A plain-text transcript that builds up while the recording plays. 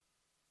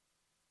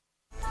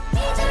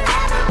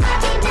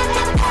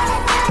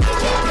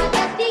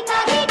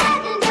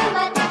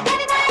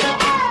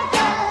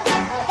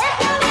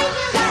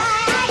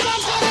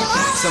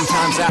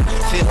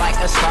feel like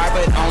a star,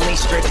 but only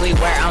strictly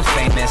where I'm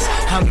famous.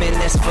 I'm in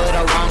this for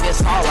the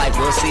longest haul, like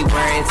we'll see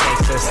where it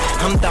takes us.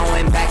 I'm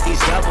throwing back these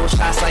double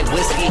shots like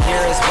whiskey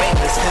here is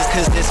weightless.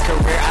 Cause this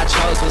career I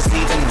chose was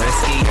even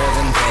riskier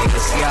than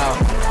Vegas, yo.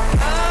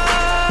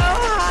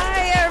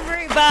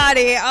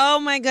 Everybody. Oh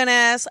my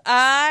goodness.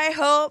 I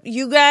hope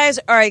you guys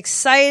are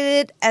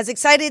excited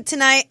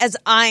tonight as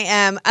I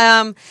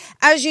am.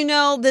 As you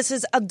know, this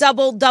is a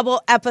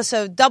double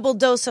episode, double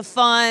dose of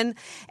fun.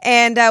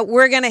 And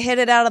we're going to hit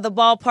it out of the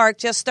ballpark,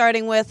 just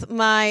starting with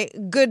my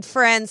good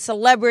friend,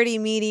 celebrity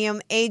medium,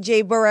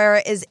 AJ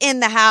Barrera is in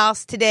the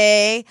house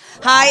today.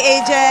 Hi,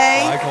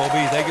 AJ. Hi,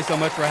 Colby. Thank you so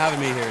much for having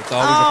me here. It's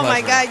always a pleasure. Oh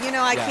my God. You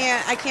know, I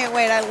can't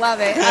wait. I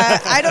love it.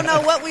 I don't know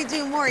what we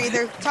do more,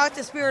 either talk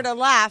to Spirit or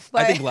laugh.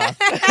 But I think laugh.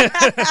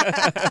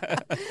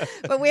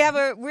 But we have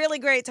a really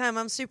great time.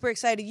 I'm super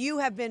excited. You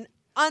have been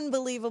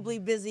unbelievably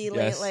busy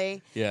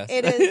lately. Yes.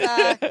 It is.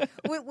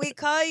 We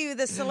call you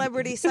the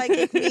celebrity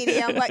psychic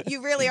medium, but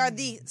you really are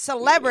the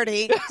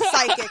celebrity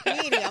psychic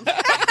medium.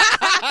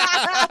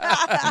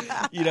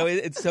 You know,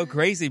 it's so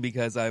crazy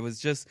because I was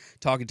just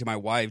talking to my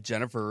wife,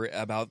 Jennifer,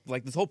 about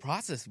like this whole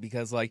process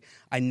because like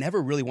I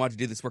never really wanted to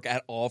do this work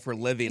at all for a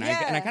living. Yeah.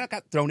 I kind of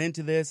got thrown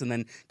into this and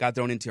then got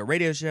thrown into a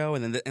radio show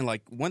and then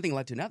like one thing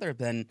led to another.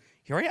 Then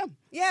here I am.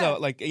 Yeah. So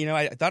like, you know,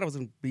 I thought I was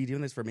going to be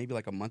doing this for maybe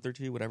like a month or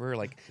two, whatever,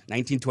 like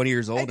 19, 20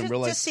 years old and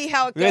realize. Just see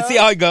how it goes. Let's see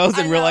how it goes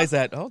and realize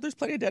that, there's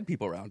plenty of dead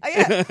people around.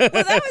 Yeah. Well,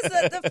 that was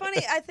the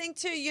funny, I think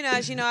too, you know,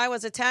 as you know, I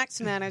was a tax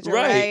manager,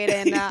 right?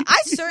 And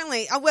I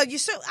certainly,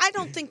 I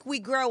don't think we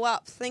grow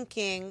up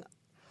thinking,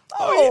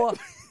 I'm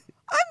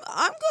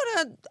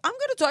gonna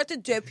talk to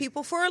dead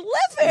people for a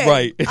living,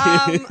 right?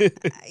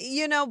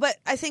 You know, but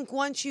I think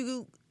once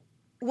you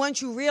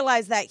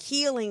realize that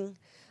healing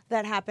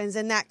that happens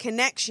and that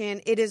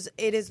connection, it is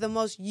the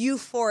most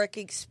euphoric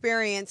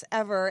experience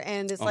ever,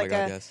 and it's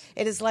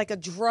it is like a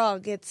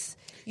drug. It's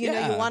you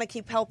know, you want to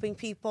keep helping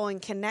people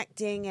and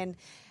connecting and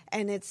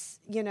it's,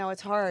 you know,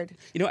 it's hard.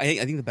 You know, I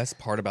think the best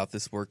part about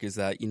this work is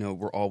that, you know,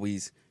 we're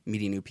always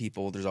meeting new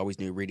people. There's always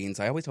new readings.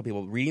 I always tell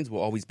people readings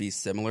will always be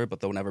similar, but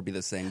they'll never be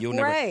the same. You'll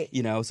never,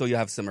 you know, so you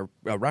have some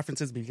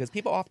references because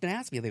people often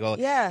ask me, they go,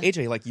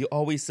 AJ, like you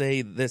always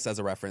say this as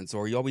a reference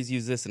or you always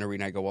use this in a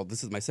reading. I go, well,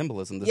 this is my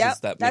symbolism.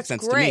 That makes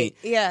sense to me.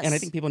 Yes. And I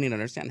think people need to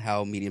understand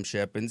how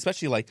mediumship, and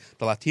especially like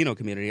the Latino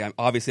community,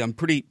 I'm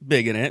pretty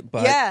big in it,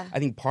 but I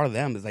think part of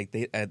them is like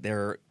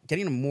they're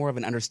getting more of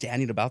an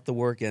understanding about the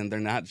work, and they're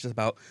not just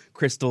about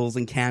crystals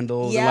and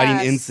candles and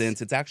lighting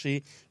incense. It's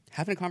actually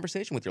having a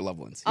conversation with your loved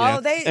ones. You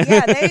know? They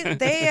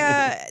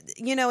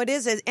you know, it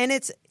is, and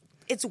it's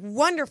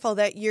wonderful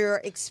that you're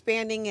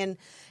expanding and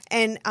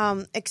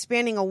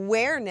expanding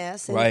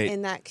awareness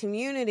in that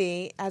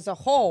community as a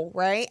whole,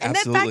 right? And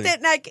Absolutely. the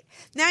fact that like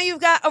now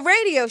you've got a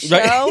radio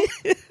show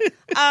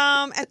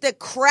at the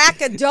crack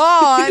of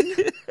dawn.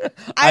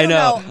 I don't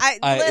know.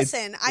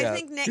 I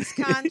think next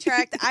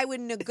contract I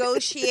would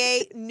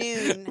negotiate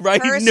noon.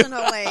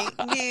 Personally,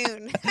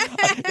 noon.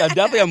 I'm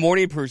definitely a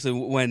morning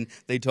person. When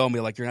they told me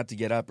like you're gonna have to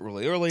get up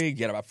really early,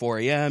 get up at 4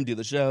 a.m., do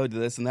the show, do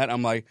this and that,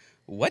 I'm like,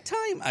 what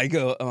time? I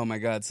go, oh my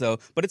God. So,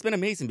 but it's been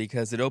amazing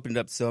because it opened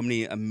up so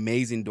many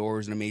amazing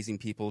doors and amazing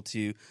people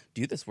to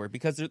do this work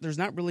because there's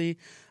not really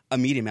a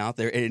medium out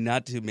there, and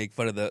not to make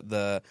fun of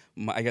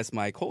I guess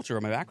my culture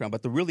or my background,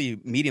 but the really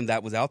medium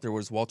that was out there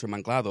was Walter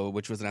Manglado,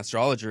 which was an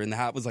astrologer, and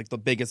that was like the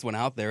biggest one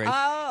out there.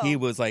 And he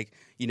was like,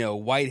 you know,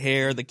 white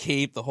hair, the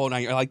cape, the whole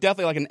nine, like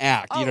definitely like an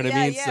act, you know what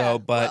I mean? Yeah. So,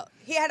 but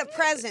he had a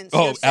presence.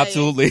 Oh,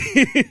 absolutely.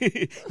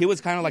 He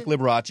was kind of like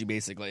Liberace,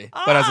 basically.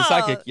 But as a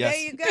psychic, yes.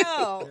 There you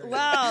go.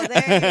 Wow,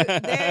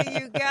 there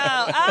you go.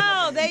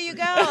 Oh, there you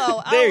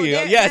go. There you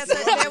go, yes.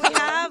 There we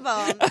have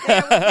them.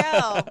 There we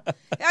go.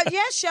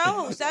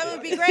 Show us. That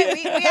would be great.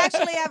 We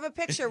actually have a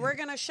picture. We're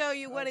going to show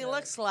you what he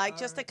looks like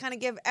just to kind of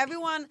give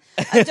everyone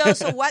a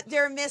dose of what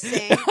they're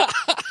missing.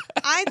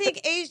 I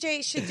think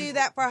AJ should do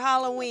that for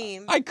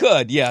Halloween. I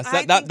could, yes.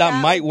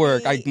 That might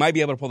work. I might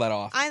be able to pull that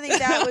off. I think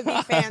that would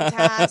be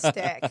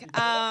fantastic.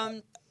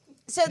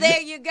 So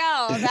there you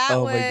go.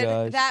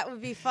 That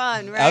would be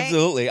fun, right?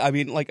 Absolutely. I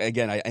mean, like,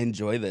 again, I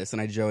enjoy this,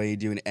 and I enjoy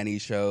doing any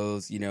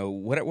shows, you know,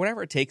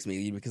 whatever it takes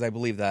me, because I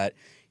believe that,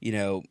 you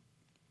know,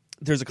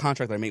 there's a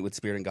contract that I made with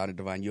Spirit and God and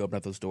Divine. You open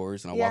up those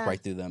doors, and I'll walk right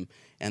through them.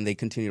 And they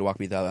continue to walk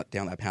me down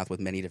that path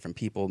with many different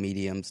people,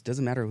 mediums.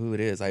 Doesn't matter who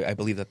it is. I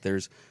believe that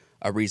there's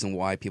a reason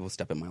why people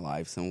step in my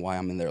lives and why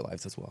I'm in their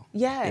lives as well.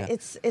 Yeah.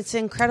 It's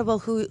incredible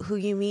who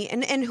you meet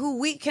and who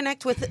we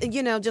connect with,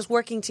 you know, just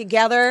working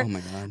together. Oh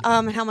my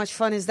God. How much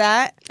fun is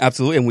that?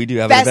 Absolutely. And we do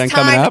have an event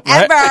coming up.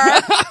 Best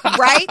time ever.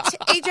 Right,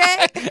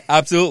 AJ?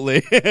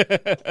 Absolutely.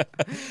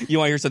 You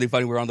want to hear something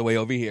funny? We're on the way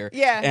over here.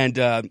 Yeah.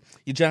 And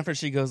Jennifer,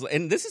 she goes,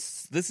 and this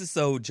is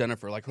so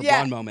Jennifer, like her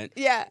blonde moment.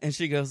 Yeah. And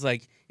she goes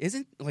like,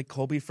 isn't like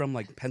Colby from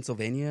like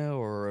Pennsylvania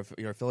or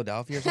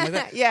Philadelphia or something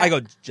like that? Yeah. I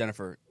go,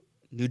 Jennifer,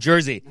 New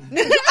Jersey.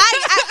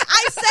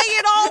 I say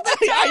it all the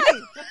time.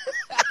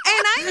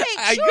 And I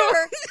make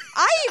sure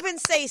I even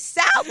say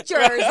South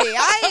Jersey.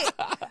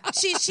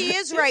 She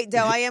is right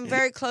though. I am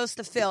very close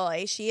to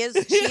Philly. She is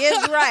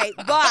right.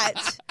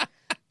 But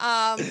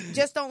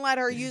Just don't let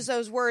her use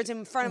those words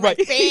in front of my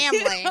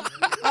family.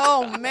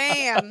 Oh,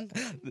 man.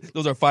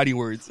 Those are fighting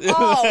words.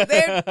 Oh,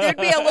 there'd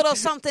be a little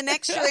something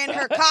extra in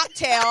her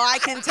cocktail, I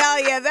can tell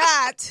you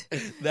that.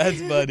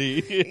 That's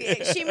funny.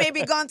 She may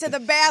be gone to the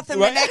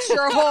bathroom an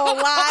extra whole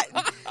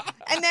lot.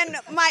 And then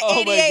my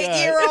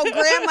 88-year-old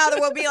grandmother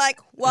will be like,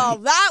 well,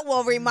 that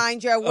will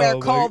remind you of where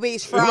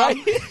Colby's from. Right?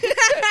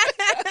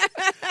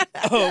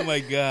 Oh, my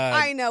God.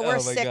 I know. We're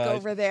sick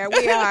over there.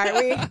 We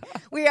are.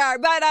 We are.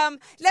 But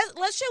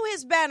let's show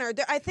his banner.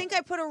 I think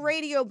I put a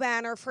radio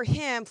banner for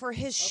him, for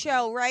his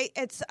show, right?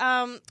 It's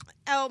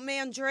El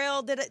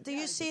Mandrill. Do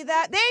you see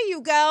that? There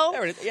you go.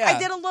 There it is. Yeah. I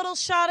did a little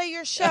shot of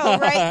your show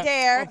right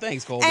there. Oh,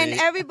 thanks, Colby. And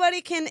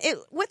everybody can,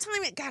 what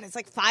time, God, it's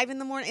like 5 in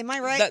the morning. Am I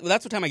right?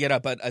 That's what time I get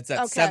up, but it's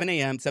at 7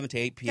 a.m., 7 to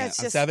 8 p.m.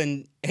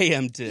 7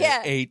 a.m.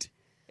 to 8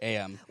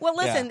 a.m. Well,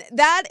 listen,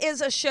 that is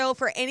a show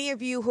for any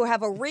of you who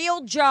have a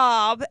real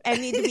job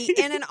and need to be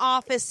in an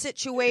office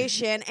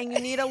situation and you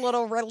need a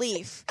little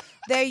relief.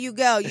 There you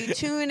go. You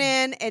tune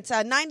in. It's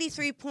a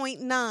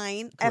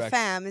 93.9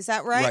 FM. Is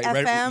that right?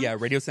 FM?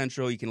 Radio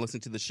Central. You can listen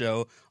to the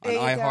show on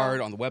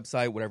iHeart, on the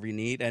website, whatever you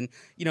need. And,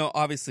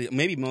 obviously,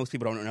 maybe most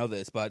people don't know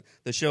this, but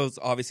the show's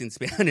obviously in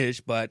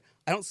Spanish, but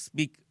I don't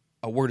speak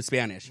a word of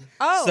Spanish.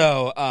 Oh.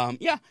 So,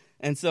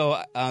 And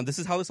so this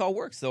is how this all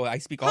works. So I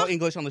speak all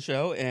English on the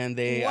show, and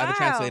they have a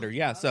translator.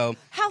 Yeah, so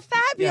how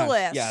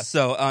fabulous! Yeah,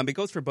 so it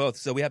goes for both.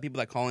 So we have people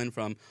that call in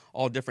from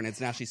all different.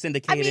 It's nationally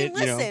syndicated. I mean,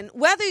 listen,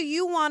 whether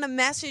you want a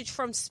message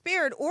from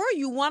Spirit or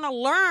you want to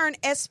learn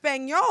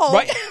Espanol,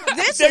 right?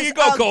 This there is you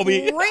go, a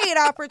Colby. great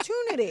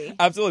opportunity.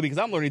 Absolutely, because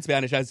I'm learning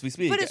Spanish as we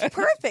speak. But it's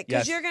perfect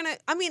because Yes. you're gonna.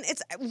 I mean,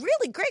 it's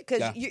really great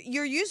because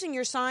you're using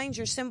your signs,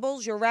 your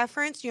symbols, your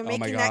reference. You're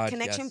making that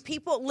connection.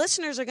 Yes.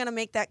 Listeners are going to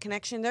make that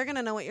connection. They're going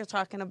to know what you're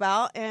talking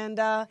about, and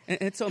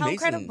it's so how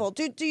amazing. incredible.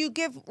 Do you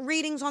give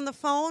readings on the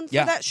phone for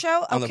Yeah. that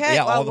show? On Okay,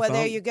 all the well, phone.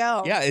 there you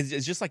go. Yeah,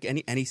 it's just like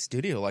any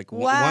studio. Like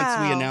once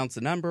Wow. we announce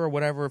a number or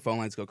whatever, phone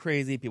lines go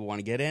crazy. People want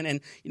to get in, and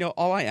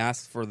all I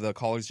ask for the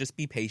callers, just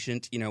be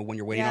patient. When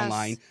you're waiting Yes.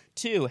 online.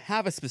 2,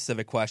 have a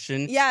specific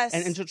question. Yes.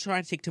 And to try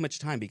to take too much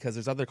time because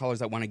there's other callers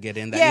that want to get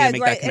in that Yeah, need to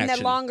make right, that connection. and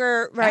then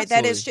longer, right?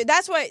 Absolutely. That is true.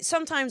 That's why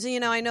sometimes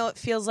I know it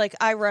feels like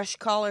I rush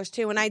callers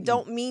too, and I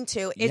don't mean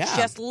to. It's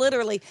just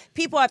literally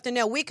people have to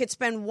know we could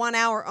spend 1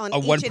 hour on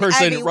each one and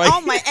person, every. right?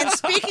 Oh my! And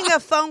speaking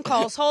of phone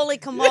calls, holy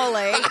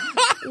camole!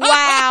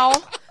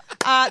 Wow.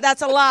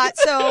 That's a lot.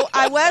 So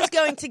I was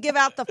going to give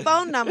out the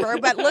phone number,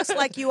 but looks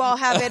like you all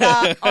have it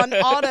on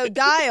auto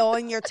dial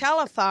in your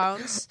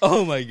telephones.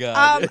 Oh, my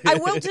God. I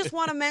will just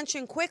want to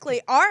mention quickly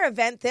our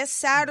event this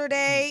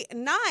Saturday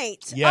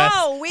night. Yes.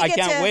 Oh, I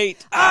can't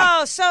wait.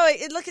 Oh, so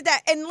look at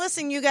that. And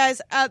listen, you guys,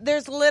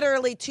 there's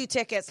literally 2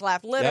 tickets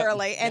left,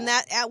 literally. And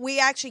that we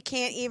actually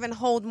can't even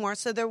hold more,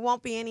 so there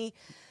won't be any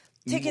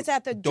tickets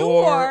at the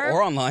door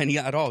or online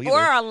at all either. Or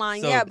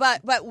online, so,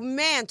 but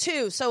man,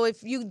 too. So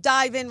if you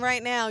dive in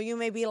right now, you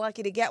may be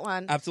lucky to get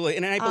one. Absolutely.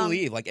 And I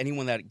believe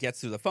anyone that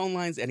gets through the phone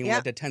lines, anyone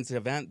that attends the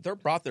event, they're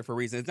brought there for a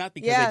reason. It's not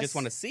because they just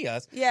want to see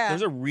us. Yeah.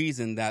 There's a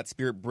reason that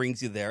Spirit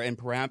brings you there, and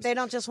perhaps they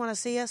don't just want to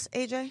see us,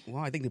 AJ?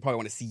 Well, I think they probably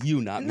want to see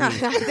you, not No, me.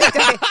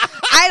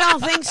 I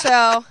don't think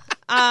so.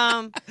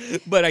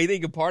 But I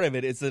think a part of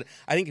it is that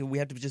I think we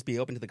have to just be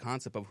open to the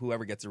concept of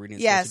whoever gets a reading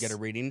is supposed to get a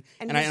reading.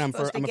 And I'm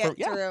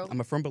I'm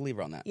a firm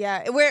believer on that.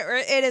 Yeah,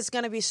 it is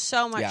going to be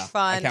so much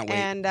fun. I can't wait.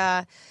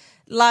 And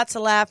lots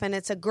of laugh, and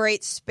it's a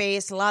great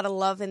space, a lot of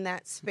love in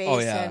that space. Oh,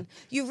 yeah. And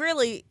you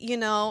really,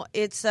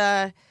 it's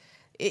so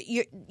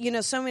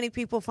many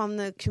people from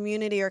the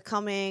community are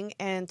coming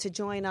and to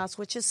join us,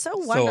 which is so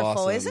wonderful,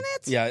 awesome. isn't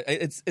it? Yeah,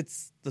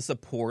 it's the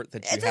support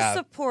that you it's have. It's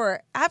a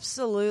support,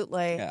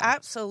 absolutely, Yeah.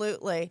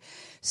 absolutely.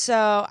 So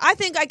I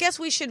guess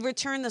we should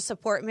return the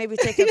support, maybe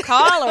take a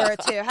caller or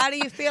 2. How do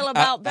you feel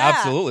about that?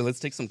 Absolutely,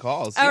 let's take some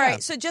calls. All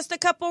right, so just a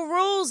couple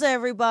rules,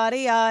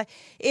 everybody.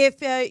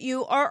 If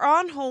you are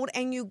on hold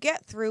and you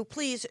get through,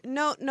 please,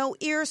 no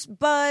ears,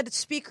 bud,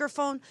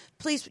 speakerphone.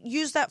 Please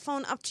use that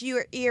phone up to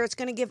your ear. It's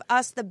going to give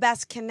us the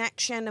best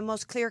connection, the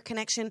most clear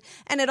connection,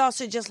 and it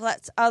also just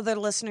lets other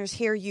listeners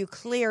hear you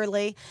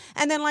clearly.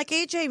 And then like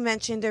AJ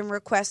mentioned and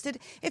requested,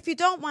 if you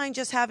don't mind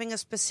just having a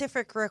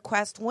specific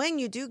request when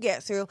you do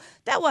get through,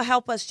 that will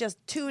help us just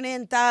tune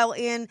in, dial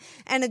in,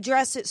 and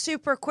address it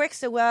super quick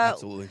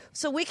Absolutely.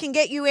 So we can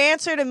get you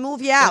answered and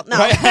move you out. No.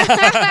 Right.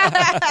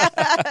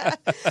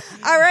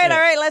 All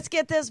right, let's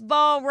get this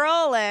ball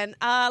rolling.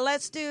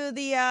 Let's do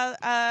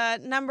the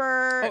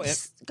number.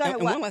 Go ahead.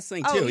 And one last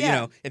thing, too.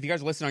 If you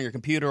guys are listening on your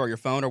computer or your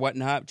phone or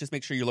whatnot, just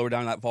make sure you lower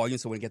down that volume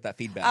so we can get that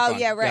feedback. Oh,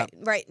 yeah,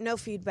 right. No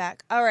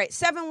feedback. All right,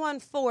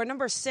 714,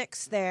 number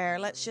 6 there.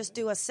 Let's just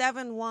do a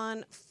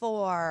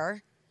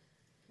 714.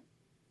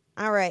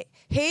 All right.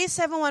 Hey,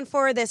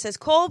 714, this is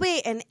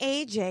Colby and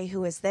AJ.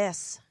 Who is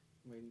this?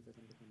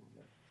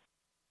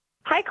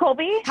 Hi,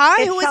 Colby.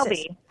 Hi, it's who is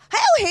Shelby. this?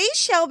 Oh, hey,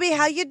 Shelby.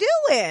 How you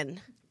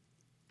doing?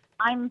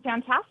 I'm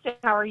fantastic.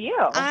 How are you?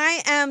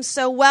 I am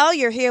so well.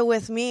 You're here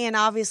with me and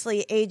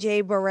obviously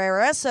AJ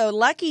Barrera. So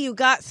lucky you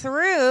got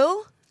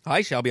through.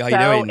 Hi, Shelby. How you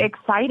So doing?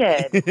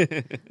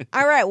 excited.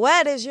 All right,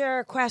 what is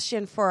your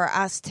question for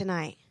us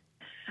tonight?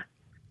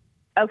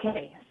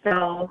 Okay,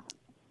 so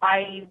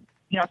I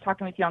was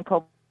talking with you on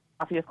Coffee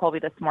with Colby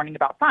this morning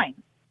about signs.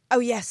 Oh,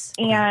 yes.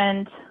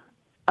 And,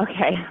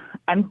 okay,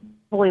 I'm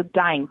fully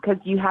dying because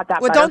you had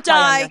that Well, don't butterfly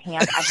die. on your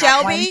hand. I have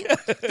Shelby,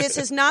 one this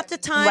is not the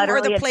time or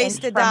literally the an place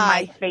inch to from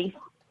my die. face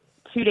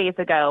 2 days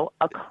ago,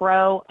 a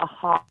crow, a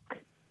hawk,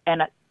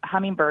 and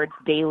hummingbirds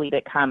daily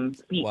that come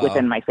feet Wow.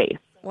 within my face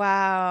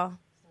Wow.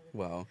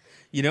 Wow.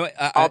 You know,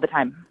 all the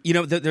time. You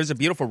know, there's a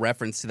beautiful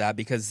reference to that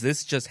because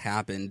this just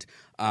happened,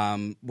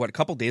 a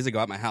couple days ago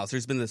at my house.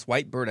 There's been this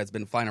white bird that's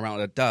been flying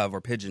around, a dove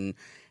or pigeon,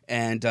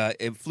 and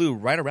it flew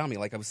right around me.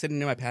 Like I was sitting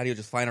in my patio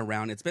just flying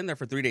around. It's been there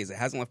for 3 days. It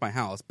hasn't left my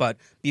house. But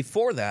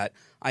before that,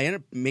 I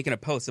ended up making a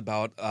post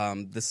about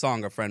this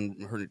song. A friend,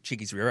 her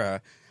Chiquis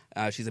Rivera,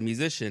 she's a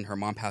musician. Her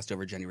mom passed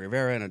over, Jenny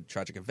Rivera, in a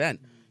tragic event.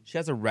 She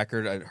has a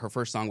record. Her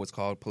first song was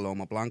called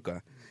Paloma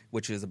Blanca,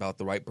 which is about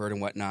the white bird and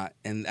whatnot.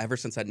 And ever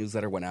since that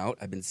newsletter went out,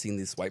 I've been seeing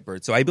these white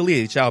birds. So I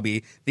believe,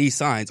 Shelby, these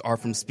signs are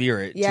from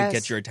spirit Yes. to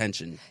get your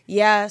attention.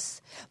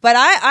 Yes. But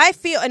I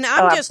feel, and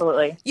I'm just,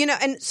 absolutely.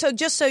 and so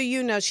just so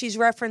you know, she's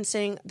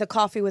referencing the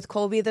Coffee with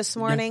Colby this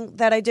morning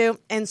that I do.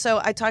 And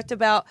so I talked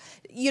about,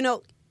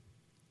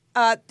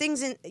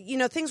 things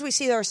things we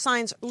see that are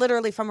signs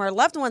literally from our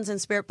loved ones in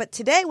spirit. But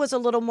today was a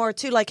little more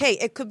too like, hey,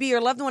 it could be your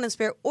loved one in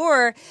spirit,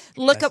 or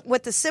look up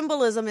what the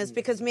symbolism is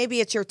because maybe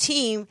it's your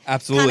team,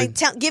 Absolutely.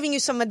 kind of giving you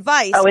some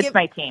advice. Oh, it's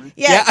my team.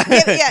 Yeah,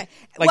 Yeah.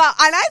 Like- well,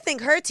 and I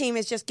think her team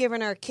is just giving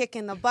her a kick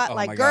in the butt. Oh,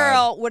 like, my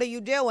girl, God. what are you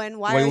doing?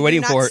 Why What are are you you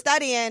waiting not for?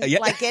 studying? Yeah.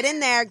 Like, get in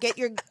there, get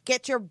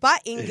your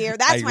butt in gear.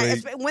 That's I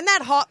agree. when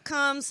that hawk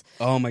comes.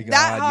 Oh, my God,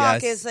 that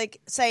hawk yes. is like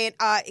saying,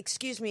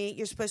 "Excuse me,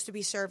 you're supposed to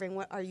be serving.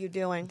 What are you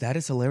doing?" That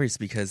is hilarious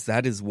because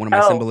that is one of my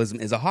Oh. symbolism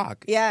is a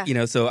hawk. Yeah.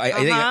 So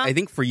I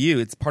think for you,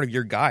 it's part of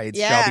your guide.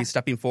 Yeah. Shelby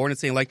stepping forward and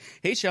saying like,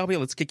 hey, Shelby,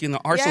 let's kick you in the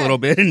arse a Yeah. little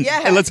bit and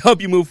Yeah. let's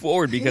help you move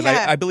forward because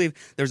Yeah. I believe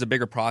there's a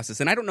bigger process.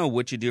 And I don't know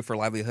what you do for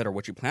livelihood or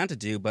what you plan to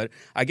do, but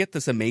I get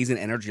this amazing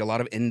energy, a lot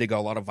of indigo,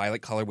 a lot of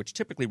violet color, which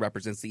typically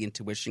represents the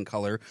intuition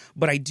color.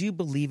 But I do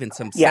believe in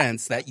some Yeah.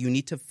 sense that you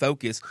need to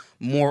focus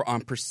more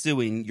on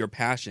pursuing your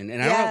passion.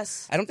 And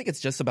Yes. I don't think it's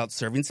just about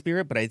serving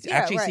spirit, but I Yeah,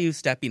 actually right. see you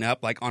stepping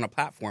up like on a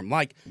platform,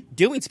 like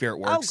doing spirit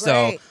work. Oh,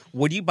 So great.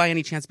 would you by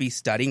any chance be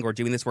studying or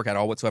doing this work at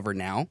all whatsoever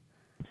now?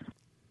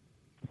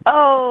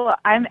 Oh,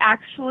 I'm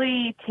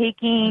actually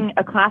taking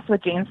a class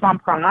with James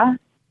Momprana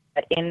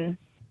in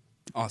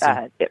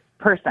Awesome.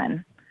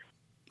 person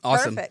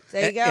Awesome. Perfect.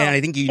 There you go. And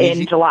I think you in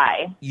need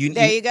July.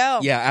 There you go.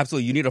 Yeah,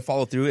 absolutely. You need to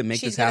follow through and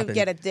make She's this gonna happen.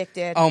 get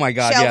addicted. Oh, my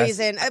God, Shelby's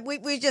yes. in.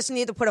 We just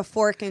need to put a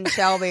fork in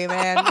Shelby,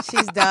 man.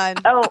 She's done.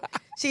 Oh,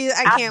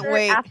 I can't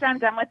wait. After I'm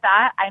done with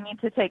that, I need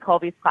to take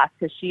Colby's class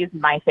because she's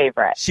my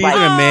favorite. She's Like,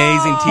 an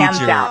amazing hands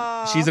teacher.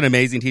 down. She's an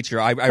amazing teacher.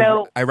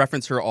 So- I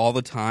reference her all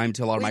the time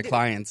to a lot of We my do.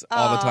 clients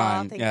all the Aw,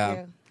 time. thank Yeah.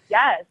 you.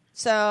 yes,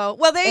 So,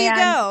 well, there you And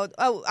go.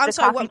 Oh, I'm the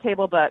sorry. coffee What,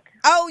 table book.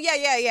 oh,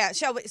 yeah.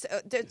 Shelby,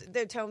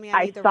 they're telling me I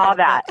I need to saw write a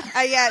that.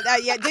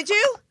 book. Yeah. Did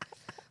you?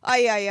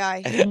 Ay.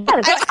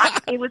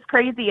 Yes, it was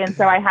crazy, and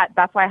so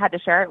that's why I had to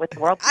share it with the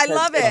world. I because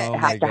love it. It Oh, my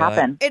has to God.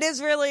 happen. It is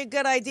really a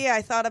good idea.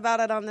 I thought about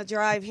it on the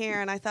drive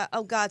here, and I thought,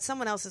 oh God,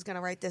 someone else is going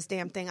to write this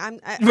damn thing. I'm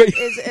going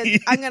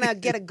to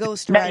get a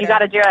ghostwriter. No, you got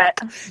to do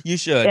it. You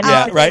should. In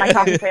Yeah, my right?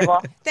 coffee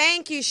table.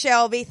 Thank you,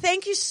 Shelby.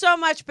 Thank you so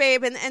much,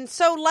 babe. And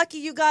so lucky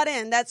you got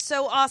in. That's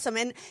so awesome.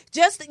 And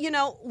just,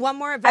 one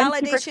more I'm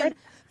super validation. excited.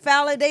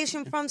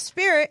 Validation from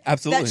spirit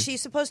Absolutely. that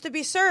she's supposed to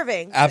be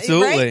serving.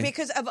 Absolutely. Right?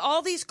 Because of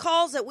all these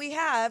calls that we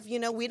have,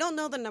 we don't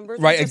know the numbers.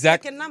 Right, we just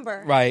exactly. pick a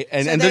number. Right,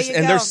 and So and there there's you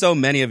and go. there's so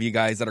many of you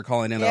guys that are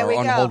calling in that There are we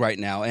on go. hold right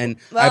now, and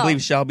I Well-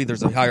 believe Shelby,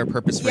 there's a higher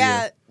purpose for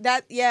you.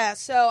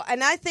 So,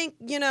 and I think,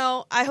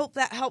 I hope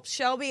that helps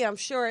Shelby. I'm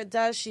sure it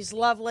does. She's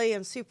lovely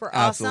and super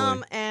Absolutely.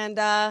 awesome.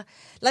 And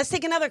let's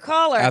take another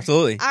caller.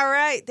 Absolutely. All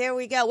right, there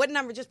we go. What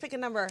number? Just pick a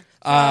number.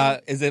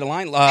 Is it a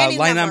line? Any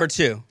Line number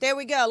 2. There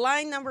we go.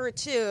 Line number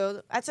 2.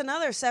 That's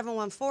another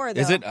 714,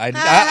 though. Is it?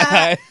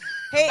 Hey,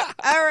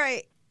 all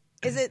right.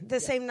 Is it the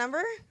same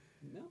number?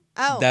 No.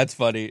 Oh. That's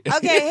funny.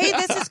 Okay, hey,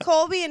 this is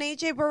Colby and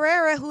AJ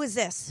Barrera. Who is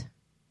this?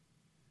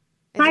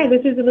 Hi,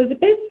 this is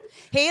Elizabeth.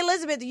 Hey,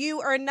 Elizabeth,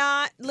 you are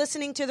not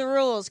listening to the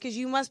rules because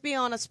you must be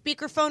on a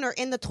speakerphone or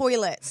in the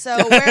toilet. So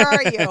where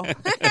are you?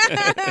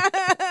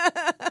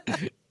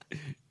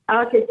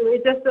 Okay, so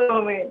wait just a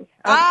moment.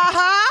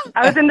 Uh-huh.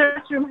 I was in the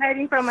restroom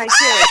hiding from my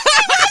kids.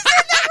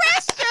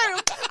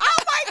 Restroom.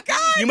 Oh, my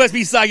God. You must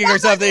be sucking or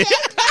something.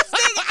 Best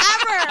thing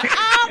ever.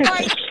 Oh,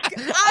 my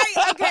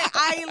God.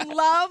 I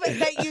love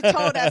that you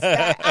told us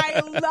that. I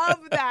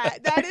love that.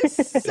 That is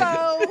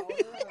so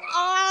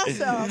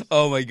awesome.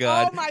 Oh my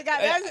God. Oh, my God.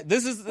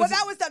 This is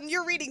That was done.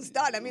 Your reading's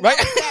done. I mean, Right.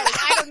 that was done.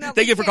 I don't know.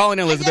 Thank you for calling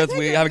in, Elizabeth.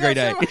 We have a great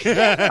day. Oh, you're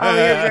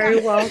very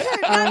welcome.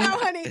 No,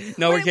 honey.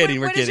 No, we're kidding.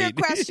 We're What is your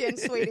kidding. question,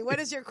 sweetie? What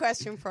is your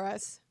question for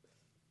us?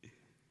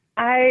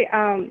 I'm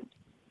an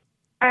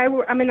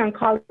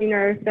oncology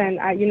nurse, and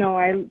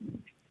I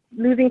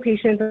losing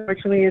patients,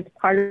 unfortunately, is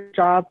part of the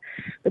job.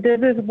 But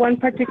there's this one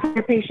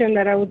particular patient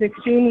that I was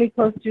extremely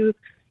close to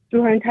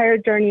through her entire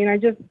journey, and I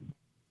just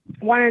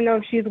want to know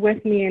if she's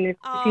with me and if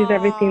she's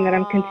everything that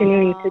I'm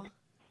continuing to do.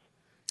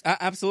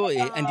 Absolutely.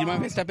 And do you mind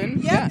if I step in?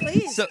 Yeah,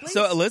 please, So, please.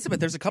 so Elizabeth,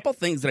 there's a couple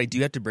things that I do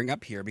have to bring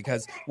up here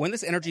because when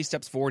this energy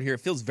steps forward here,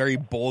 it feels very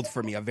bold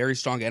for me, a very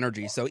strong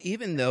energy. So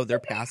even though their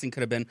passing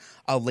could have been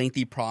a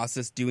lengthy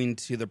process due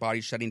to their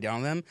body shutting down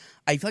on them,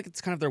 I feel like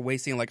it's kind of their way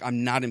saying, like,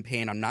 I'm not in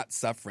pain, I'm not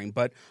suffering.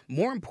 But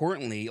more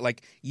importantly,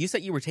 like, you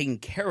said you were taking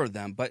care of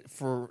them, but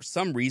for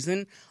some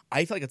reason,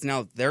 I feel like it's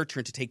now their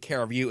turn to take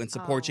care of you and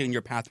support you in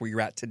your path where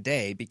you're at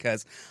today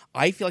because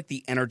I feel like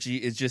the energy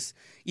is just,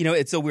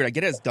 it's so weird. I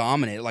get it as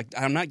dominant. Like,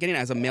 I'm not getting it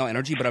as a male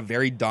energy, but a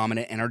very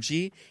dominant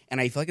energy.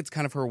 And I feel like it's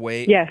kind of her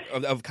way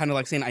of kind of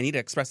like saying, I need to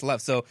express love.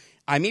 So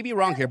I may be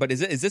wrong here, but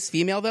is this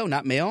female, though,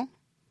 not male?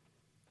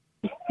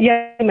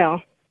 Yeah,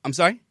 female. I'm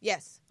sorry?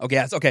 Yes. Okay,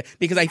 yes, okay.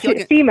 Because I feel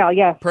like female,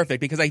 yes.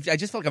 Perfect. Because I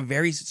just feel like a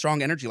very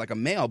strong energy, like a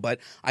male, but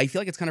I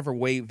feel like it's kind of her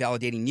way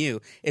validating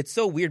you. It's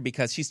so weird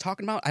because she's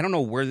talking about, I don't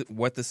know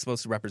what this is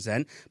supposed to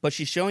represent, but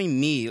she's showing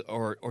me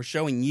or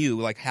showing you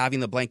like having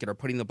the blanket or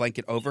putting the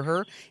blanket over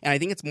her. And I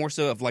think it's more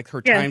so of like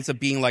her times of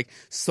being like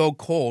so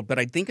cold, but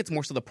I think it's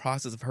more so the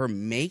process of her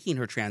making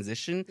her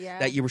transition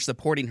that you were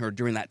supporting her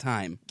during that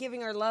time.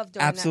 Giving her love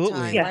during that time,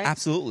 right?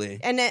 Absolutely.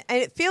 And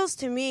it feels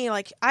to me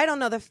like, I don't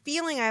know, the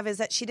feeling I have is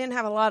that she didn't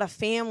have a lot of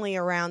family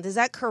around. Is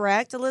that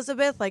correct,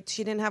 Elizabeth? Like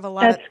she didn't have a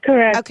lot That's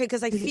correct. Okay,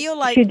 because I feel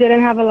like she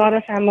didn't have a lot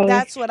of family.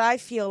 That's what I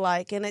feel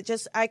like. And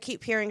I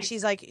keep hearing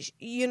she's like,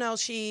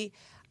 she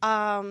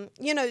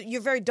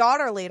you're very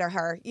daughterly to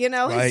her,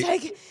 Right. It's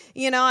like,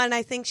 and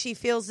I think she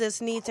feels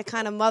this need to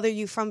kind of mother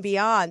you from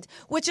beyond,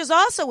 which is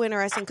also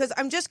interesting because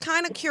I'm just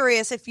kind of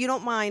curious, if you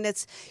don't mind.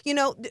 It's,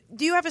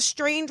 do you have a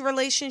strained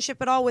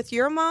relationship at all with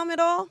your mom at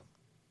all?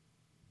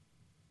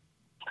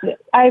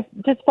 I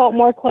just felt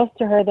more close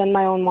to her than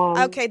my own mom.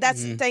 Okay,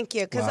 thank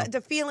you. Because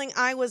the feeling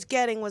I was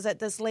getting was that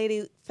this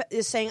lady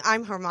is saying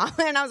I'm her mom.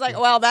 And I was like,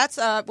 well, that's,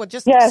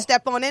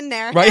 step on in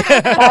there. Right.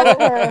 That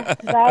was her.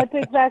 That's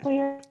exactly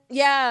her.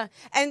 Yeah.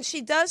 And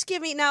she does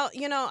give me, now,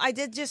 I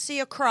did just see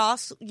a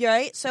cross,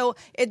 right? So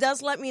it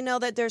does let me know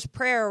that there's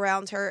prayer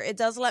around her. It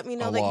does let me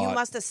know that you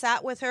must have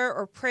sat with her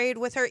or prayed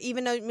with her,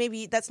 even though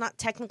maybe that's not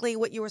technically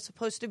what you were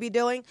supposed to be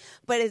doing.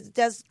 But it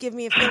does give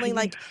me a feeling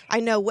like I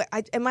know,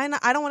 I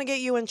don't want to get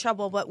you in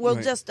trouble, but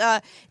we'll just,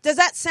 does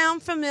that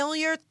sound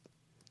familiar,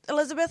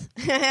 Elizabeth?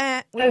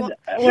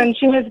 When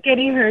she was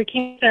getting her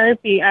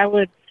chemotherapy, I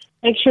would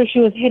make sure she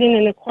was hidden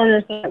in the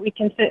corner so that we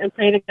can sit and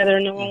pray together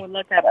and no one would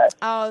look at us.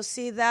 Oh,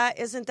 see that?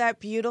 Isn't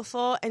that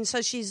beautiful? And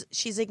so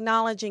she's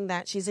acknowledging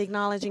that. She's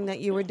acknowledging that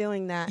you were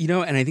doing that.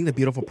 And I think the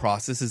beautiful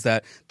process is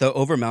that the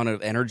over amount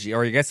of energy,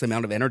 or I guess the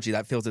amount of energy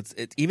that feels, it's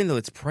even though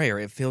it's prayer,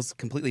 it feels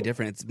completely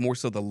different. It's more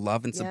so the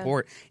love and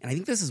support. And I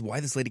think this is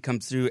why this lady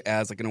comes through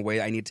as, like, in a way,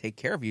 I need to take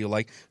care of you,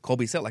 like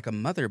Colby said, like a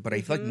mother. But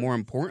I feel like more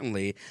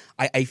importantly,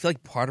 I feel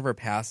like part of her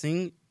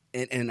passing,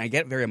 and I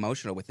get very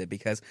emotional with it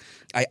because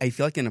I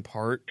feel like in a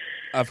part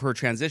of her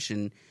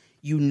transition,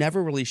 you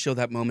never really show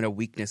that moment of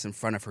weakness in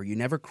front of her. You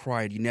never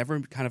cried. You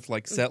never kind of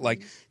like said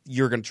like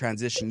you're going to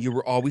transition. You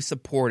were always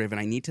supportive, and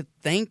I need to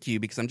thank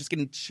you because I'm just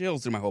getting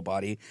chills through my whole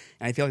body.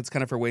 And I feel like it's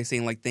kind of her way of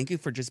saying like thank you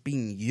for just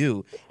being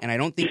you. And I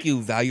don't think you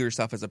value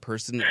yourself as a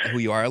person who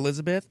you are,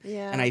 Elizabeth.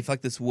 Yeah. And I feel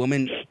like this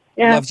woman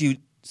loves you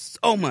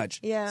so much,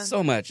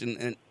 so much,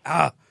 and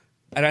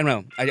I don't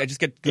know. I just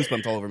get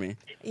goosebumps all over me.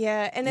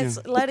 Yeah, and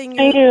it's letting you.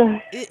 Thank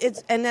you.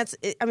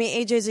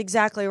 AJ's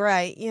exactly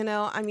right.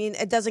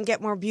 It doesn't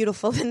get more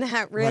beautiful than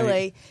that, really.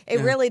 Right.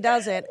 It really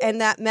doesn't. And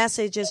that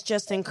message is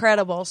just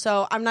incredible.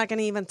 So I'm not going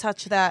to even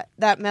touch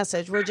that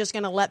message. We're just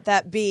going to let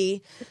that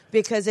be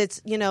because it's,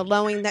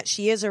 knowing that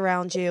she is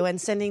around you and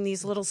sending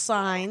these little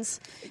signs.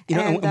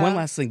 And one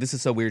last thing. This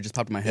is so weird. Just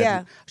popped in my head.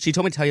 Yeah. She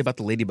told me to tell you about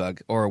the ladybug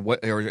or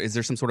what, or is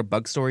there some sort of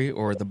bug story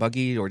or the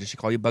buggy, or did she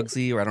call you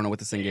Bugsy, or I don't know what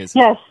this thing is.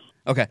 Yes.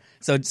 Okay.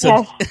 So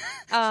yes.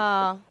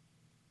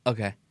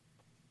 Okay.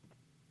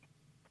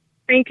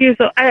 Thank you.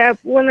 So I have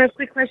one last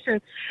quick question.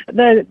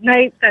 The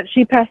night that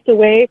she passed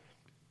away,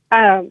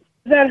 was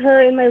that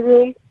her in my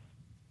room?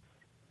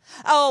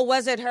 Oh,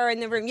 was it her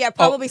in the room? Yeah,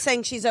 probably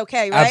saying she's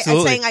okay, right?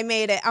 Absolutely. And saying I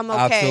made it, I'm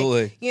okay.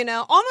 Absolutely.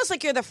 Almost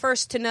like you're the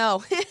first to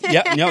know.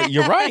 Yeah, no,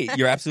 you're right.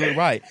 You're absolutely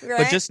right.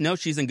 But just know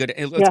she's in good.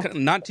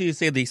 Not to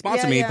say they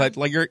sponsor me, but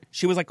like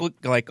she was like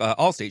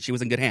Allstate. She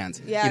was in good hands.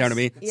 Yes. You know what I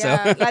mean?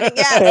 Yeah,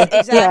 so.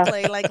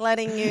 Exactly. Like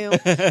letting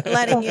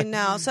you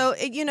know. So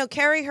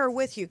carry her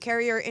with you.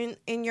 Carry her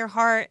in your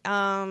heart.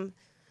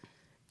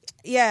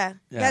 Yeah,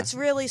 that's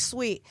really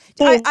sweet.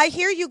 I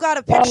hear you got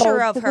a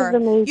picture of her.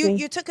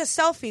 You took a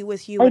selfie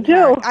with you. I and do.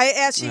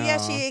 her.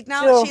 She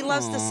acknowledged she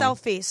loves the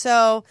selfie.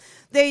 So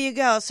there you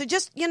go. So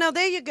just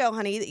there you go,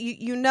 honey.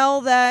 You know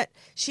that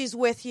she's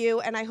with you,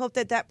 and I hope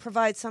that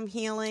provides some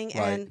healing.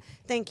 Right. And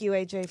thank you,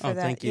 AJ, for that.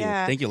 Thank you.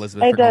 Yeah. Thank you,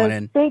 Elizabeth, for coming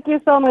in. Thank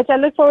you so much. I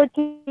look forward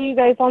to you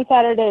guys on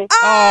Saturday.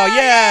 Oh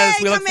yes,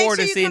 yay! we look forward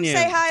to Make sure seeing you. you.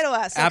 Come say hi to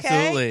us. Okay?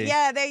 Absolutely.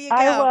 Yeah, there you go.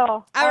 I will.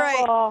 All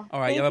right. All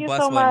right. Thank You have a you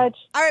blessed so one. much.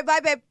 All right. Bye,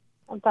 babe.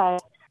 Bye.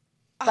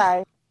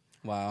 Bye.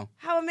 Wow.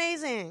 How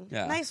amazing.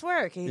 Yeah. Nice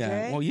work, AJ.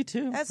 Yeah. Well, you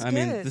too. That's I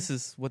mean, good. this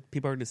is what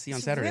people are going to see on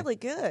It's Saturday. really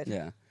good.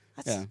 Yeah.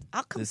 Yeah.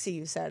 I'll come see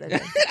you Saturday.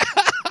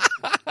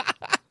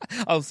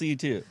 I'll see you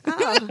too.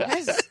 Oh,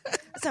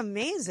 that's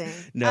amazing.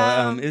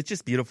 No, it's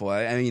just beautiful.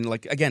 I mean,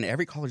 like, again,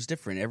 every color's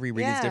different. Every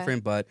ring is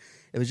different, but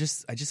it was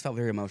just, I just felt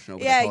very emotional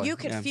with the Yeah, color. you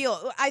could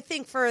feel, I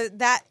think for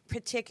that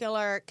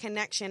particular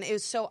connection, it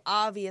was so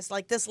obvious.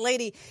 Like this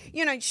lady,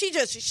 you know, she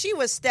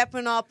was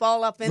stepping up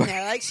all up in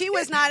there. Like she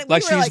was not.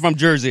 Like she's from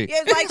Jersey.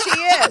 Yeah, like she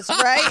is,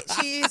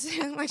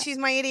 right? She's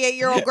my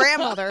 88-year-old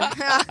grandmother.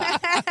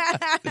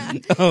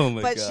 Oh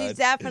my but God. she's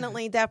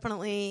definitely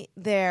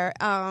there.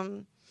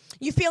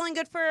 You feeling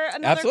good for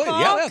another Absolutely,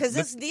 call? yeah.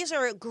 Because these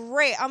are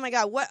great. Oh my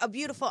God, what a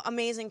beautiful,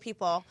 amazing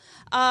people.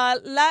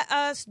 Let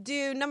us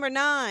do number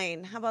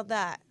 9. How about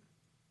that?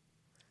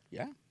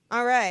 Yeah.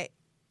 All right.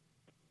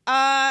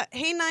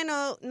 Hey,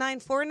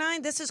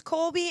 90949. This is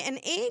Colby and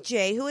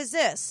AJ. Who is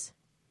this?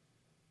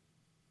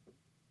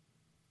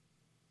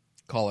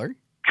 Caller.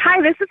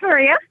 Hi, this is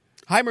Maria.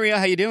 Hi, Maria.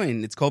 How you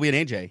doing? It's Colby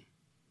and AJ.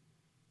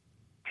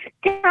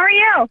 How are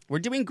you? We're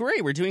doing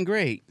great. We're doing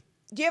great.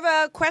 Do you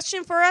have a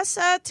question for us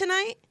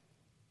tonight?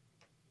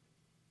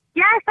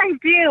 Yes, I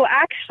do.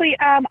 Actually,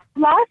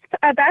 lost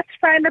a best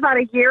friend about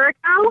a year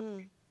ago,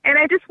 and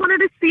I just wanted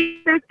to see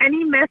if there's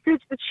any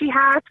message that she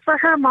has for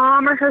her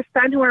mom or her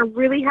son who are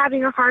really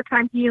having a hard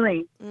time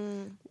healing.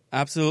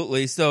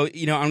 Absolutely. So,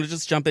 you know, I'm going to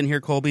just jump in here,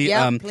 Colby.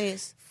 Yeah,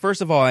 please.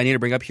 First of all, I need to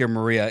bring up here,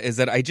 Maria, is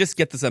that I just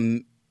get this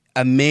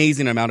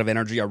amazing amount of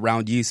energy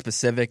around you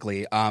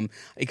specifically,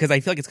 because I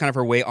feel like it's kind of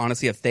her way,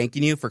 honestly, of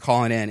thanking you for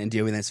calling in and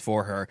doing this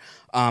for her.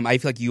 I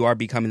feel like you are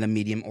becoming the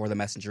medium or the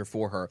messenger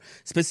for her.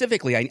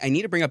 Specifically, I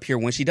need to bring up here,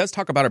 when she does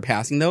talk about her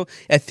passing, though,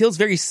 it feels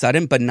very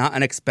sudden but not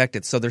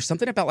unexpected. So there's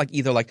something about like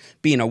either like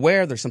being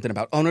aware, there's something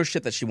about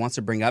ownership that she wants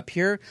to bring up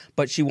here,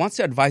 but she wants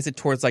to advise it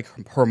towards like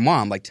her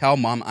mom, like tell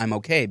mom I'm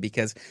okay,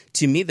 because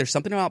to me there's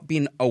something about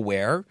being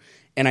aware.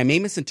 And I may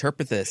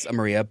misinterpret this,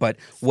 Maria, but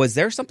was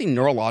there something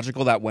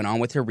neurological that went on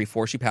with her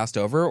before she passed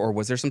over, or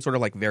was there some sort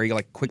of like very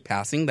like quick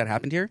passing that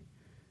happened here?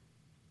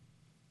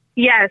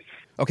 Yes.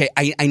 Okay,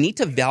 I need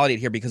to validate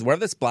here, because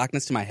whatever this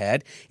blackness to my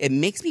head, it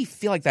makes me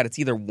feel like that it's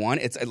either one,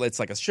 it's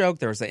like a stroke,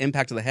 there's an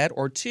impact to the head,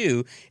 or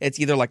two, it's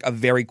either like a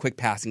very quick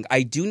passing.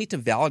 I do need to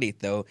validate,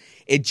 though.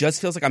 It just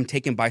feels like I'm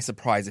taken by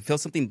surprise. It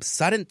feels something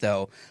sudden,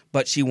 though,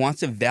 but she wants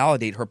to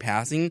validate her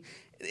passing.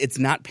 It's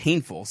not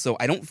painful. So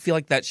I don't feel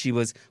like that she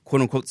was,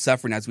 quote unquote,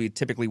 suffering as we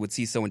typically would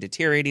see someone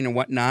deteriorating and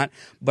whatnot.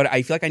 But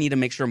I feel like I need to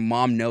make sure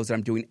mom knows that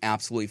I'm doing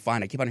absolutely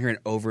fine. I keep on hearing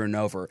it over and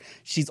over.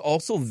 She's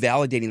also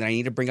validating that I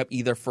need to bring up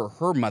either for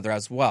her mother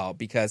as well,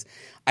 because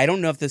I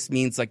don't know if this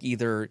means like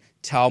either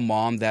tell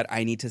mom that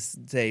I need to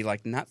say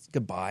like not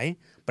goodbye,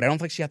 but I don't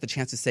think she had the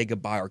chance to say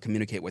goodbye or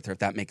communicate with her, if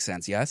that makes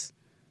sense. Yes?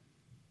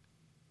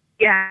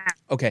 Yeah.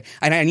 Okay.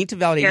 And I need to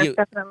validate Yes, you.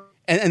 definitely.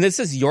 And this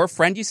is your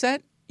friend, you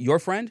said? Your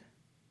friend?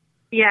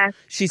 Yes.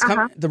 She's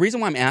come. The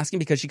reason why I'm asking,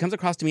 because she comes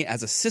across to me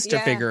as a sister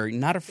figure,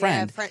 not a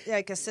friend. Yeah,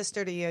 like a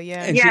sister to you.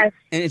 Yeah. And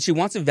Yes. she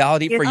wants to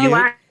validate for You you. know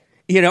what?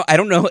 You know, I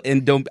don't know,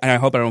 and I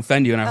hope I don't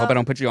offend you, and I hope I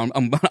don't put you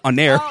on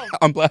air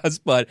on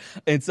blast. But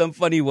in some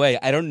funny way,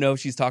 I don't know if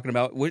she's talking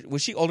about.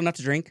 Was she old enough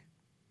to drink?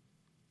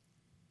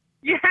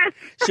 Yes.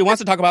 She wants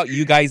to talk about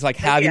you guys like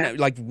having Yes.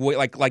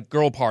 like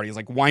girl parties,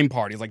 like wine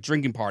parties, like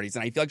drinking parties,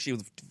 and I feel like she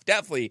was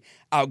definitely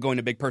outgoing,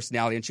 a big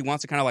personality, and she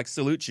wants to kind of like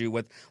salute you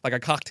with like a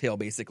cocktail,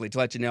 basically, to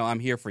let you know I'm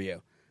here for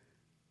you.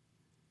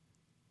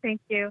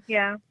 Thank you.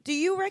 Yeah. Do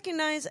you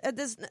recognize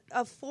does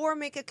a 4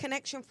 make a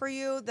connection for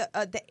you?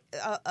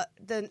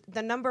 The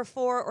number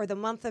 4 or the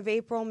month of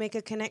April make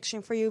a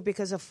connection for you,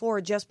 because a 4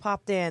 just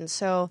popped in.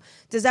 So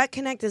does that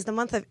connect? Is the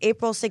month of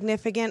April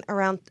significant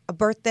around a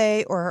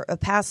birthday or a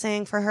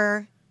passing for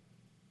her?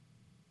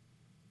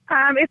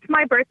 It's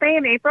my birthday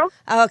in April.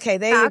 Okay,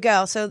 there you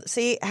go. So,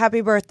 see,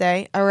 happy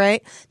birthday. All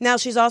right. Now,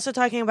 she's also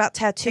talking about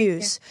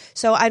tattoos.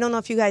 So, I don't know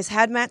if you guys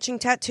had matching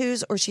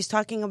tattoos, or she's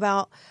talking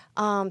about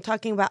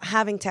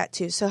having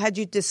tattoos. So, had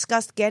you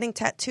discussed getting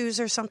tattoos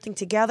or something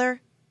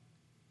together?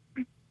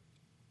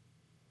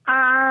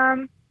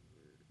 Not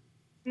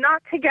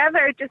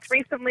together. Just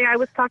recently, I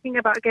was talking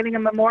about getting a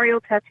memorial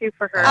tattoo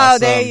for her. Oh,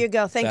 there Awesome. you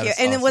go. Thank That you. is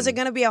And then was awesome. it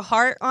going to be a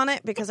heart on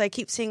it? Because I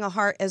keep seeing a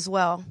heart as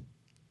well.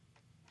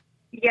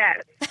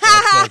 Yes. That's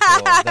so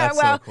cool. That's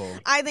well, so cool.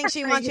 I think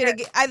she wants you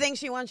to. I think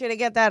she wants you to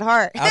get that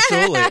heart.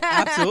 Absolutely,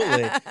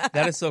 absolutely.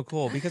 That is so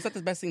cool, because that's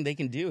the best thing they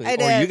can do,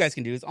 It or is. you guys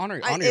can do, is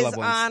honor your loved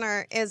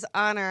ones. Is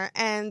honor,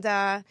 and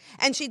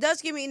she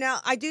does give me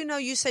now. I do know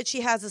you said she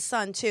has a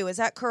son too. Is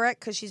that correct?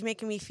 Because she's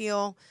making me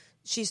feel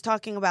she's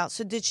talking about.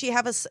 So did she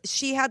have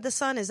she had the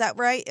son? Is that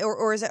right,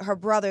 or is it her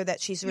brother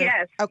that she's with?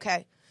 Yes.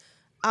 Okay.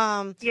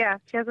 Yeah,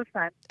 she has a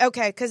son.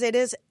 Okay, because it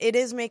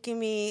is making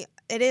me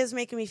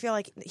feel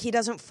like he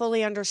doesn't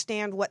fully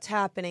understand what's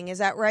happening. Is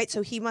that right?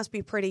 So he must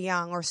be pretty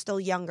young or still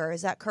younger.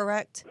 Is that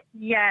correct?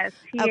 Yes,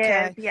 he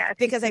Okay. is. Yes,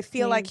 Because he's I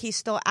feel 16. like he's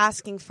still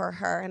asking for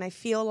her, and I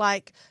feel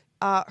like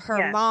her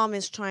Yes. mom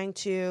is trying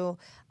to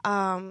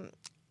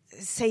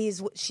say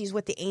she's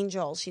with the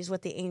angels. She's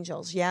with the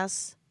angels.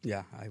 Yes.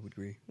 Yeah, I would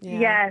agree.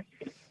 Yeah.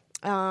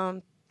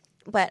 Yes.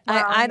 But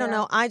Wow, I don't yeah.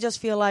 know. I just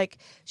feel like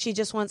she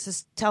just wants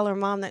to tell her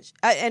mom that,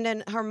 and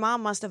then her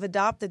mom must have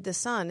adopted the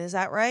son. Is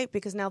that right?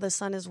 Because now the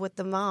son is with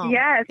the mom.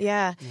 Yes.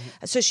 Yeah.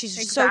 So she's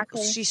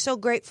Exactly. so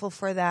grateful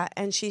for that,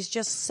 and she's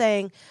just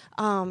saying,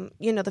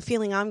 the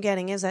feeling I'm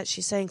getting is that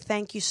she's saying,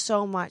 "Thank you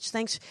so much.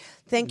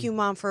 Thank you,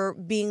 Mom, for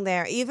being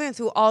there. Even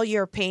through all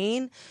your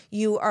pain,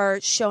 you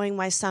are showing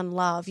my son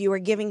love. You are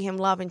giving him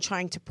love and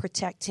trying to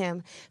protect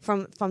him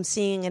from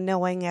seeing and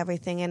knowing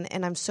everything.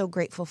 And I'm so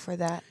grateful for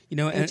that."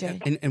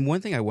 AJ. And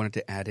one thing I wanted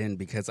to add in,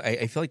 because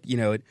I feel like,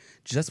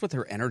 just with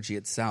her energy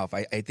itself,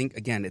 I think,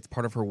 again, it's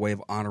part of her way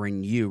of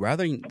honoring you.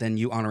 Rather than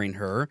you honoring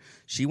her,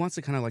 she wants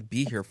to kind of like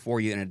be here for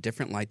you in a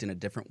different light, in a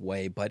different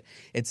way. But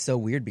it's so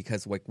weird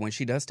because like when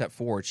she does step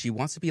forward, she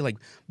wants to be like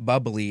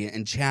bubbly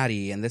and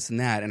chatty and this and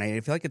that. And I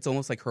feel like it's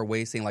almost like her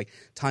way of saying like,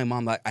 "Tell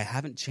Mom that I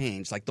haven't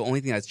changed. Like the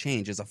only thing that's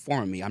changed is a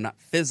form of me. I'm not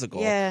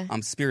physical. Yeah.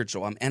 I'm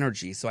spiritual. I'm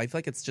energy." So I feel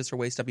like it's just her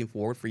way of stepping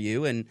forward for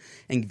you and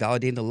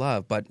validating the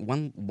love. But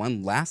one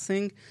last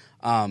thing,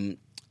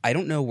 I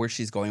don't know where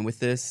she's going with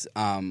this,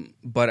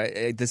 but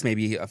this may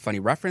be a funny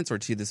reference, or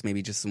this may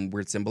be just some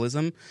weird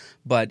symbolism.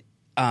 But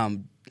I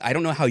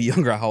don't know how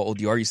young or how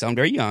old you are. You sound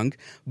very young,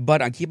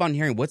 but I keep on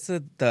hearing, what's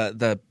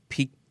the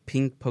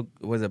pink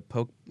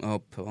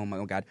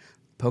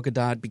polka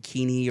dot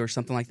bikini or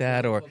something like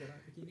that, or.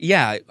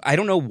 Yeah, I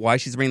don't know why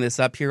she's bringing this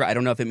up here. I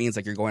don't know if it means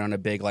like you're going on a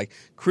big like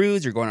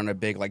cruise, you're going on a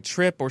big like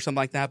trip or something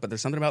like that. But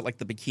there's something about like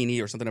the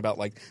bikini or something about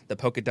like the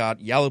polka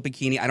dot yellow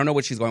bikini. I don't know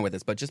what she's going with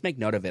this, but just make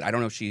note of it. I don't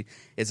know if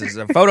is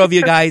a photo of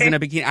you guys in a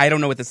bikini. I don't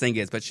know what this thing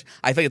is, but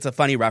I think it's a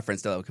funny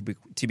reference though,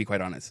 to be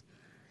quite honest.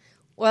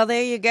 Well,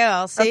 there you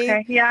go. See?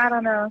 Okay. Yeah, I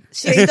don't know.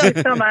 She's Thank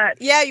you so much.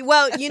 Yeah,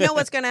 well, you know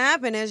what's going to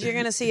happen is you're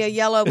going to see a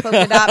yellow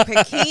polka dot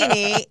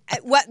bikini,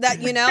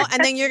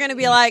 and then you're going to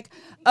be like,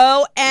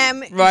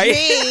 "OMG, Right.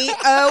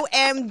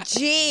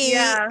 OMG,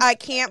 Yeah. I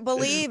can't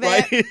believe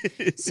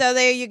it." So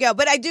there you go.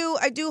 But I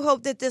do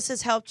hope that this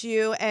has helped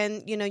you,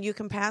 and you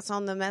can pass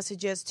on the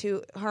messages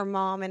to her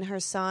mom and her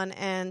son.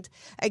 And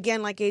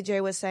again, like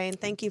AJ was saying,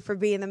 thank you for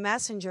being the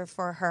messenger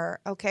for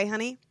her. Okay,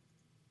 honey?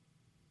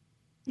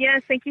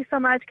 Yes, thank you so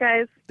much,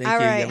 guys. Thank All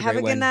you. right, You have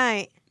a great good one.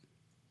 night.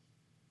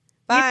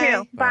 Bye. You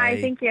too. Bye.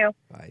 Bye. Thank you.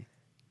 Bye.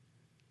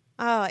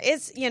 Oh,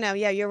 it's, yeah,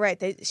 you're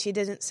right. She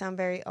didn't sound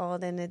very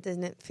old, and it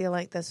didn't feel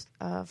like this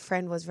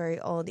friend was very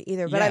old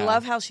either. But I Yeah.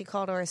 love how she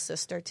called her a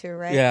sister, too,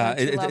 right? Yeah,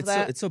 Don't you love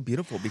that? it's so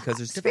beautiful because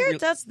there's Spirit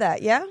different. does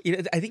that, yeah?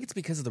 I think it's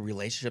because of the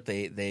relationship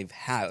they've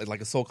had, like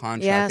a soul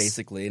contract, Yes.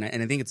 basically. And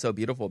I think it's so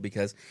beautiful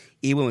because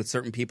even with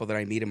certain people that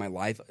I meet in my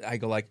life, I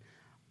go like,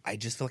 I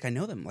just feel like I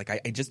know them. Like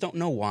I just don't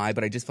know why,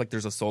 but I just feel like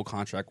there's a soul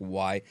contract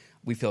why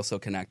we feel so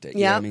connected.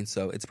 You know what I mean?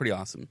 So it's pretty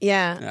awesome.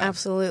 Yeah,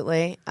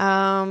 absolutely.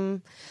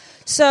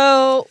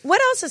 So what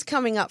else is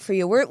coming up for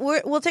you?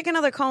 We'll take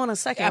another call in a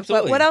second.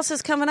 Absolutely. But what else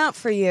is coming up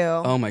for you?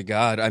 Oh my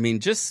God. I mean,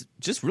 just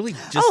really.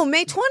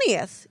 May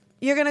 20th.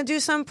 You're going to do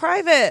some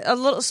a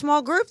little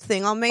small group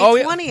thing on May Oh,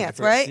 yeah.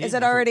 20th, right? Is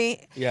it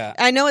already? Yeah.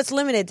 I know it's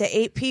limited to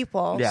 8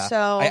 people. Yeah.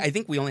 So I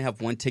think we only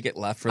have one ticket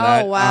left for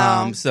that. Oh,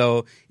 wow.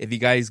 So if you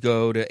guys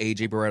go to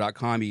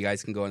ajbarrera.com, you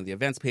guys can go on the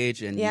events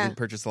page and you can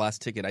purchase the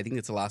last ticket. I think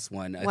it's the last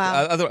one.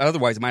 Wow.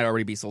 Otherwise, it might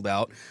already be sold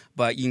out.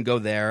 But you can go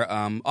there.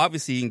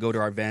 Obviously, you can go to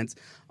our events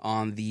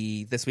on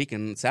this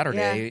weekend,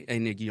 Saturday.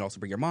 And you can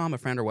also bring your mom, a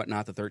friend, or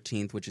whatnot, the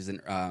 13th, which is in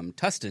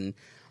Tustin.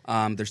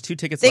 There's 2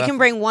 tickets they left. can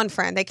bring one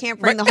friend. They can't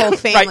bring Right. the whole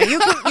family. Right.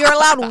 You're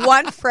allowed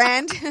one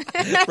friend.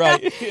 Right.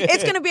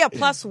 It's going to be a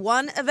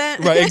 +1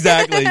 event. Right,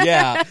 exactly,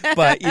 yeah.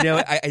 But,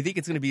 I think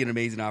it's going to be an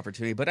amazing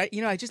opportunity. But,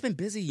 I've just been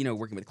busy,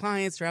 working with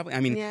clients, traveling. I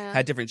mean,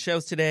 had different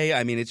shows today.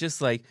 I mean, it's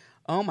just like,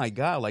 oh my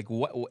God, like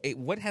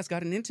what has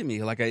gotten into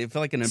me? Like I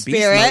feel like in a beast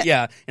mode.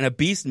 Yeah, in a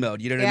beast mode.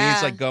 You know what I mean?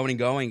 It's like going and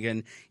going.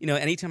 And,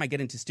 anytime I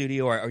get into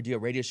studio or do a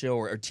radio show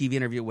or TV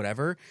interview,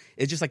 whatever,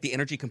 it's just like the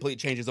energy completely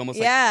changes. Almost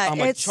like I'm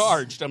like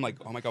charged. I'm like,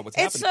 oh my God, what's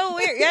happening? It's so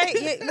weird.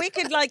 Yeah, we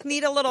could like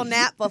need a little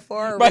nap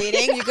before a Right.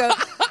 reading. You go,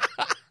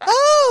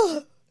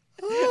 oh.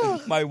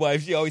 My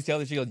wife, she always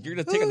tells me, she goes, "You're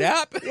gonna take a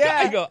nap?" Yeah.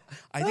 I go,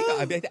 I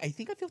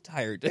think I feel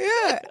tired.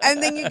 Yeah,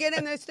 and then you get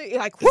in there, you're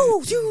like,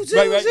 woo, zoo, zoo,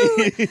 Right.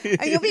 zoo.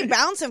 And you'll be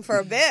bouncing for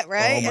a bit,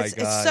 right? Oh, my It's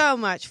God. so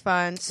much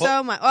fun,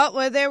 so much. Oh,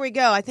 well, there we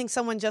go. I think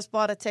someone just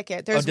bought a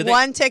ticket. There's did they?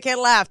 one ticket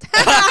left.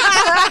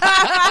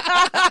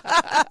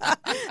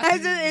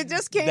 It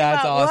just came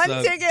That's out. awesome.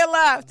 One ticket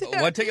left.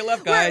 One ticket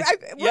left, guys.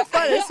 We're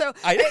funny, so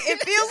I know.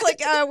 it feels like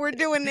we're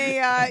doing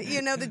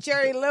the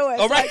Jerry Lewis.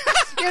 Oh, right.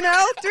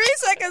 Like, 3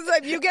 seconds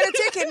left. You get a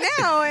ticket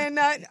now, and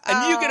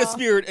you get a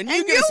spirit, and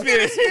you get a you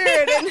spirit.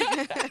 Get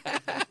a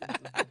spirit.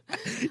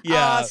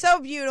 Yeah. So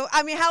beautiful.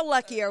 I mean, how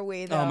lucky are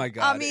we, though? Oh, my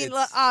God, I mean,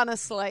 it's-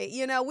 honestly,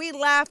 we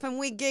laugh and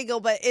we giggle,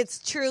 but it's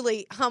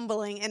truly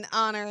humbling and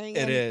honoring It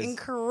and is.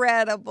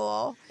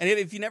 incredible. And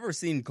if you've never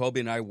seen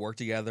Colby and I work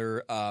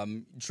together,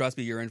 trust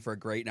me, you're in for a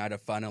great night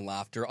of fun and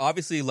laughter.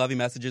 Obviously, loving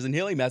messages and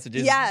healing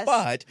messages. Yes.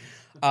 But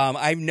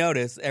I've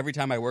noticed every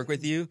time I work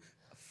with you,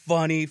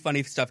 funny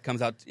stuff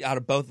comes out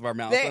of both of our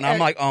mouths. And I'm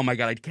like, oh my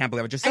God, I can't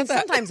believe I just said And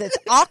that. sometimes it's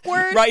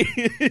awkward. Right.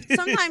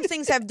 Sometimes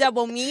things have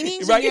double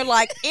meanings, Right. and you're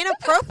like,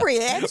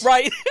 inappropriate.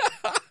 Right.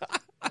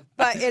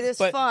 but it is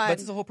fun. But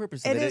that's the whole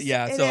purpose of it.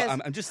 It So is.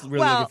 I'm just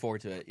really looking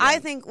forward to it. Yeah. I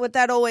think what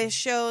that always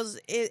shows,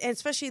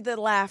 especially the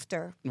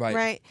laughter,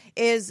 right,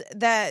 is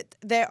that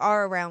they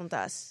are around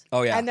us.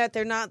 Oh, yeah. And that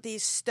they're not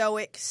these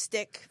stoic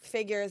stick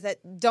figures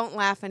that don't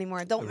laugh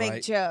anymore, don't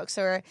make jokes.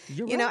 Or,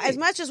 you know, as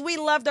much as we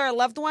loved our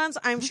loved ones,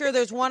 I'm sure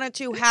there's one or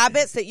two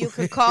habits that you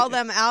could call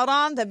them out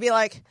on that'd be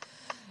like,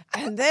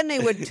 and then they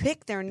would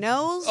pick their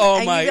nose,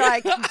 and you'd be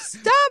like,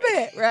 stop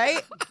it,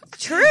 right?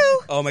 True.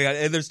 Oh, my God.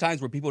 And there's times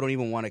where people don't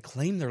even want to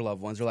claim their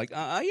loved ones. They're like,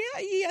 that might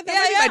be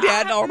my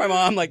dad or my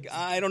mom. Like,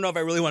 I don't know if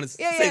I really want to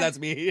say that's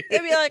me.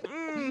 They'd be like,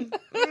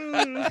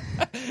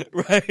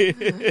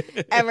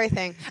 Right.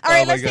 Everything. All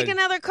right, let's take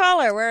another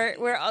caller.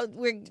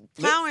 We're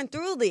plowing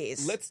through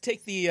these. Let's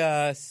take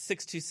the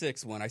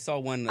 626 one. I saw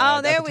one.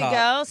 There we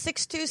go.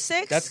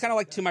 626. That's kind of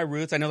like to my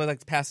roots. I know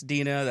like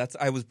Pasadena.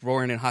 I was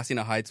born in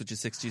Hacienda Heights, which is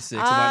 626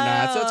 and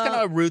whatnot. So it's kind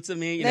of roots of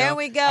me. You know?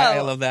 We go.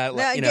 I love that.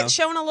 Get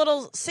shown a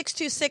little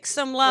 626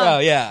 some love. Oh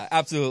yeah,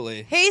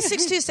 absolutely. Hey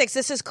 626.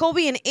 This is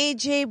Colby and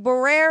AJ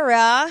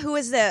Barrera. Who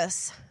is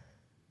this?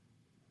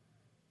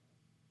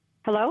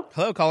 Hello?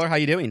 Hello, caller. How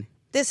you doing?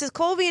 This is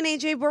Colby and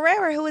AJ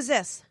Barrera. Who is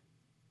this?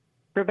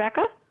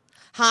 Rebecca?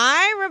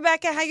 Hi,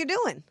 Rebecca. How you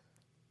doing?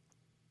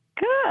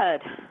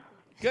 Good.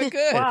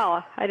 Good.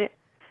 Wow.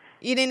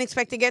 You didn't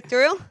expect to get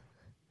through?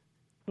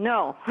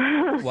 No.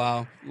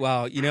 Wow.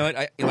 You know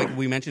what? Like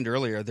we mentioned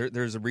earlier,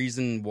 there's a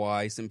reason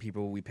why some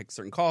people, we pick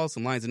certain calls,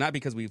 some lines, and not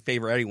because we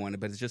favor anyone,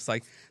 but it's just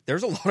like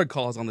there's a lot of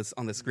calls on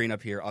the screen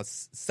up here,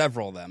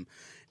 several of them.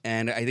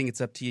 And I think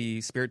it's up to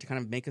you, Spirit, to kind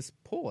of make us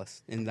pull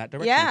us in that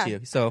direction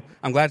too. So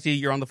I'm glad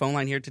you're on the phone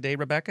line here today,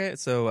 Rebecca.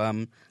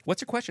 So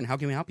what's your question? How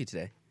can we help you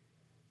today?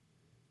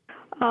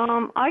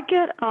 I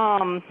get,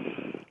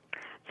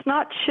 it's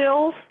not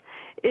chills,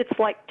 it's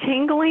like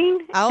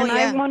tingling. Oh, and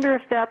I wonder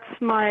if that's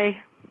my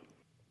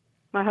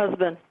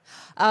husband.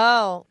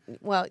 Oh,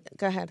 well,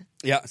 go ahead.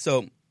 Yeah,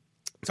 so,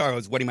 sorry, I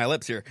was wetting my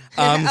lips here.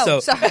 Sorry.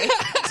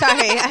 Go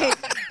ahead.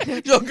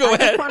 I just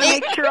want to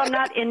make sure I'm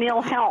not in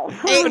ill health.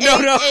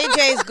 No.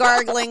 AJ's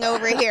gargling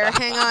over here.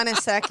 Hang on a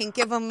second.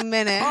 Give him a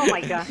minute. Oh,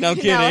 my gosh. No, I'm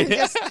kidding. Go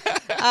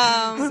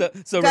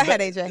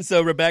ahead, AJ.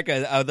 So,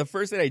 Rebecca, the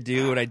first thing I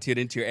do when I tune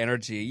into your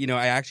energy, you know,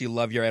 I actually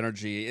love your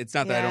energy. It's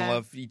not that I don't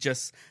love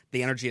just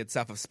the energy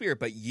itself of Spirit,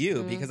 but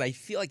you, because I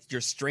feel like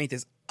your strength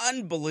is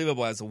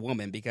unbelievable as a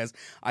woman, because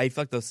I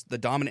feel like the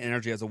dominant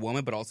energy as a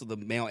woman, but also the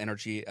male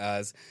energy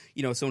as,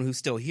 you know, someone who's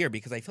still here,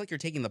 because I feel like you're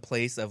taking the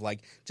place of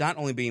like not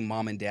only being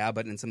mom and dad,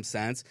 but in some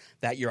sense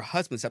that your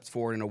husband steps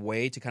forward in a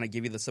way to kind of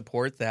give you the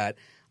support that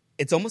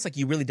it's almost like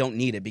you really don't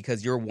need it,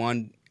 because you're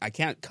one, I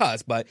can't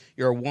cuss, but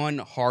you're one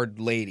hard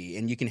lady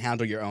and you can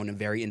handle your own and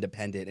very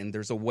independent. And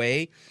there's a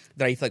way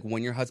that I feel like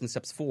when your husband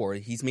steps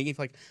forward, he's making it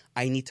feel like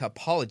I need to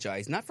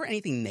apologize, not for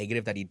anything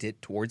negative that he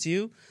did towards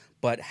you,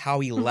 but how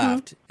he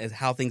left, as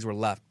how things were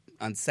left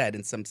unsaid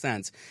in some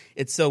sense.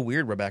 It's so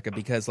weird, Rebecca,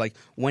 because like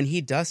when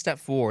he does step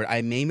forward,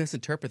 I may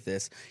misinterpret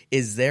this.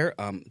 Is there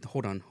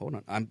hold on.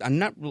 I'm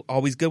not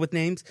always good with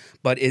names,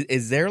 but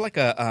is there like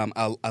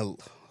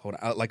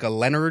like a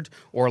Leonard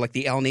or like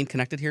the L name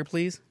connected here,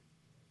 please?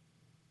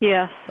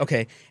 Yes.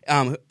 Okay.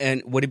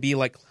 And would it be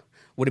like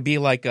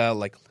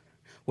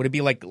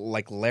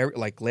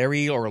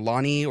Larry or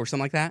Lonnie or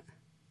something like that?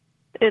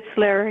 It's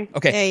Larry.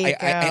 Okay,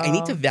 I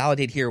need to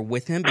validate here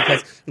with him,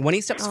 because when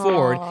he steps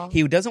forward,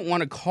 he doesn't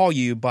want to call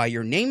you by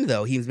your name,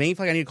 though. He's making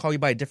like I need to call you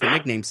by a different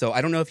nickname. So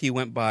I don't know if he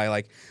went by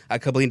like a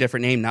completely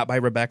different name, not by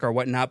Rebecca or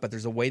whatnot, but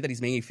there's a way that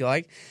he's making you feel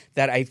like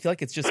that. I feel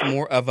like it's just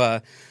more of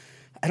a,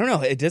 I don't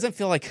know. It doesn't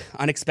feel like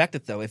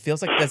unexpected, though. It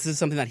feels like this is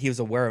something that he was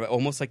aware of,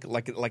 almost like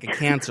a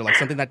cancer, like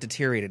something that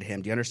deteriorated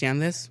him. Do you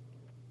understand this?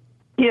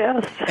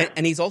 Yes.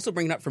 And he's also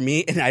bringing up for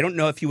me, and I don't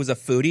know if he was a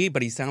foodie,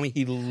 but he's telling me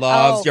he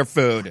loves your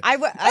food.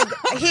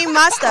 He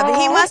must have.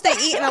 He must have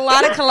eaten a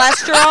lot of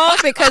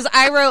cholesterol, because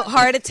I wrote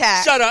heart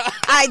attack. Shut up.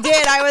 I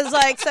did. I was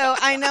like, so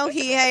I know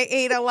he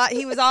ate a lot.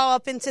 He was all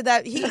up into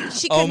that.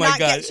 She could not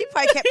get. She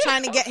probably kept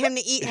trying to get him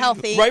to eat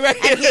healthy, right.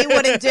 And he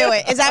wouldn't do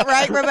it. Is that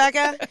right,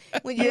 Rebecca?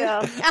 Would you?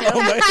 Yeah.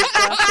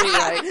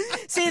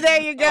 See,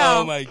 there you go.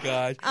 Oh my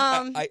gosh.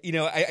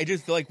 I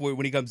just feel like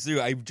when he comes through,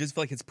 I just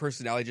feel like his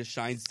personality just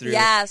shines through.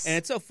 Yes. And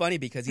it's so funny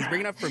because he's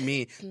bringing up for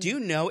me. Do you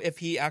know if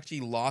he actually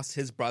lost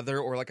his brother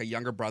or like a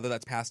younger brother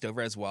that's passed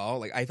over as well?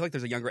 Like I feel like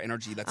there's a younger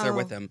energy that's there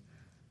with him.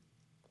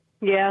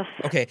 Yes.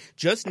 Okay,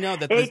 just know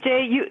that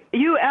AJ,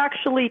 you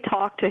actually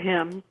talked to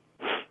him.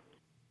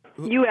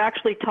 You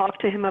actually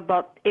talked to him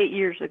about 8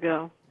 years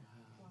ago.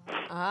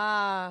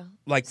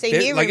 Like see,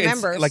 he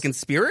remembers. Like in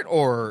spirit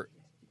or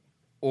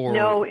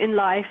no, in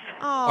life.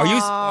 Are you?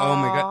 Oh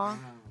my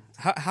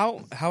god.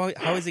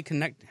 How is he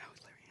connected?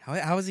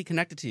 How is he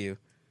connected to you?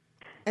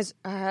 As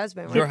her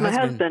husband. He's my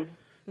husband.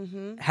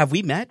 Mm-hmm. Have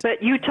we met?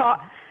 But we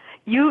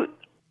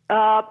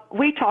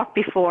talked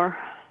before.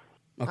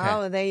 Okay.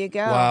 Oh, there you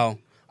go. Wow.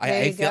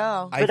 There you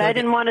go. But I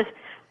don't want to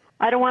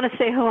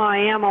say who I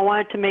am. I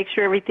wanted to make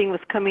sure everything was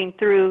coming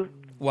through.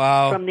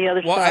 Wow. From the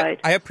other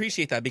side. I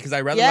appreciate that because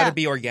I'd rather let it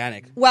be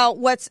organic.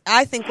 Well,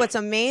 I think what's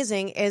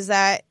amazing is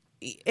that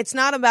it's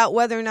not about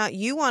whether or not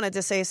you wanted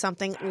to say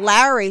something.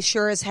 Larry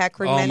sure as heck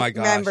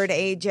remembered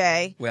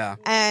AJ. Yeah.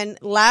 And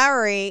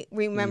Larry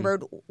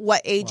remembered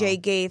what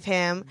AJ gave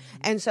him.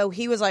 And so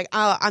he was like,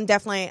 oh, I'm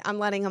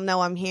letting him know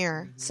I'm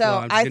here. So Well,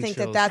 I'm I getting think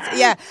chills. that's,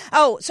 yeah.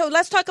 Oh, so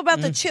let's talk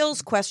about the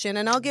chills question,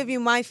 and I'll give you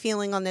my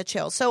feeling on the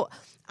chills. So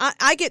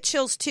I get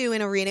chills too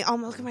in a reading. Oh,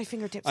 look at my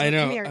fingertips. I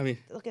know. Come here. I mean,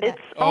 look at It's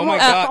that. Oh, my almost,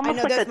 God. It's almost I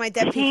know like there's a my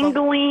dead people.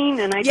 tingling,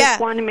 and I Yeah.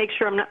 just want to make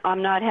sure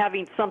I'm not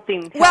having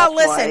something. Well,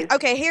 health-wise. listen.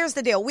 Okay, here's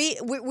the deal.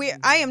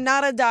 I am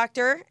not a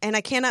doctor, and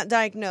I cannot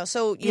diagnose.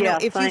 So you know,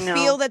 Yes, if you I know.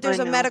 feel that there's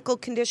I a know. medical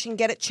condition,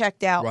 get it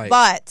checked out. Right.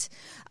 But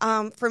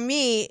for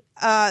me,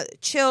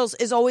 chills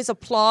is always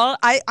applause.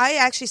 I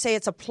actually say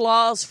it's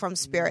applause from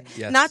spirit.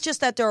 Yes. Not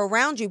just that they're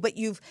around you, but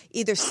you've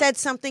either said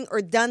something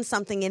or done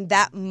something in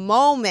that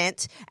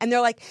moment, and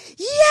they're like,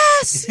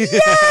 yes,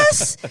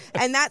 yes,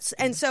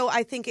 and so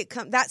I think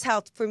that's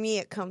how for me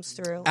it comes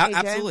through. AJ?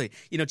 Absolutely.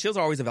 You know, chills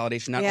are always a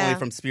validation, not Yeah. only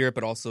from spirit,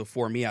 but also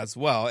for me as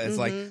well. It's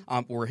like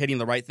we're hitting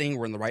the right thing.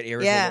 We're in the right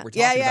area Yeah. for what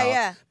we're talking Yeah, about.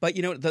 yeah. But,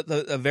 you know,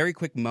 a very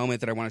quick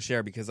moment that I want to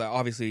share, because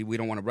obviously we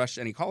don't want to rush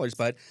any callers,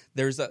 but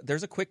there's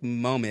a quick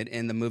moment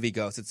in the movie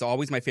Ghost. It's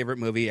always my favorite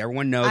movie.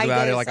 Everyone knows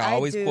about it. Like I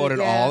always quote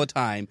it all the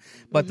time.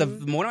 But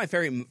one of my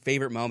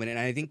favorite moment, and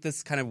I think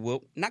this kind of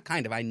will, not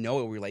kind of, I know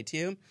it will relate to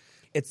you.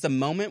 It's the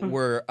moment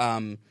where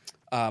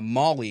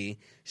Molly,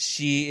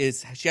 she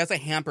has a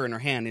hamper in her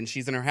hand, and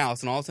she's in her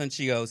house, and all of a sudden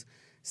she goes,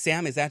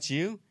 Sam, is that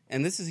you?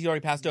 And this is, he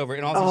already passed over.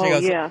 And all of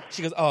a sudden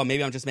she goes, oh,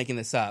 maybe I'm just making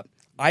this up.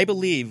 I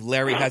believe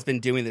Larry has been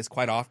doing this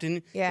quite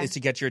often, is to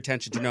get your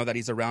attention, to know that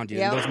he's around you.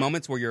 Yep. In those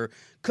moments where you're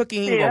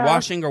cooking or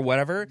washing or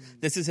whatever,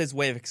 this is his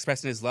way of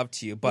expressing his love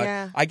to you.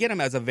 But I get him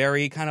as a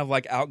very kind of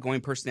like outgoing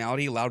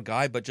personality, loud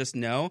guy, but just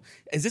know,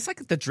 is this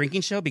like the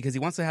drinking show? Because he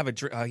wants to have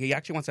he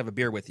actually wants to have a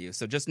beer with you.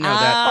 So just know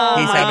that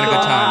he's having a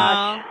good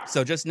time.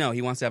 So just know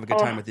he wants to have a good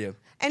time with you.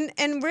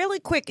 And really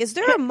quick, is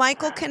there a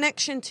Michael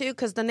connection too?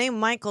 Because the name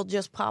Michael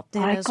just popped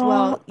in as Michael?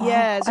 well.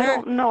 Yeah, is I there?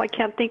 don't know. I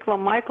can't think of a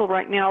Michael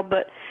right now,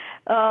 but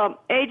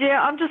AJ,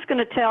 I'm just going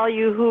to tell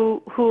you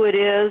who it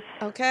is.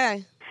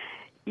 Okay.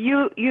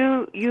 You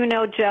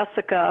know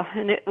Jessica,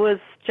 and it was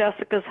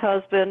Jessica's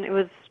husband. It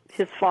was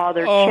his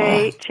father.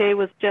 Che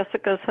was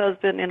Jessica's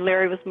husband, and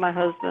Larry was my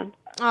husband.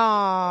 Oh. Oh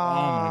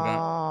my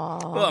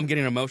God. Oh, I'm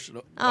getting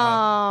emotional.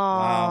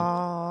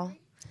 Wow.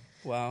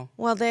 Wow.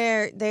 Well,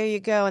 there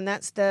you go, and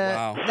that's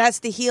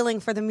the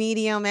healing for the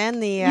medium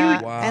and the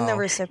and the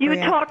recipient.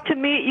 You talked to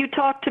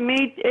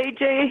me,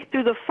 AJ,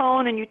 through the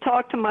phone, and you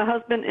talked to my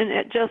husband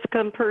and Jessica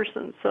in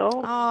person. So.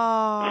 Oh.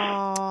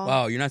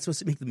 Wow, you're not supposed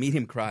to make the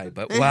medium cry,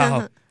 but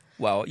wow.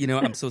 Wow, you know,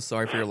 I'm so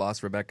sorry for your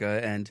loss,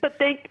 Rebecca. And But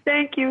thank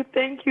you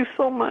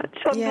so much.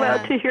 I'm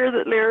glad to hear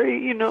that,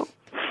 Larry. You know,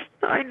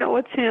 I know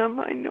it's him.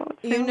 I know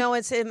it's him. You know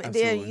it's him.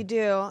 Absolutely. Yeah, you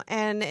do,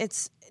 and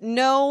it's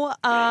no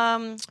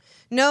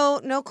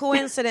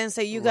coincidence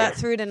that you got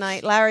through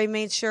tonight. Larry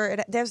made sure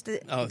there's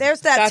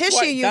that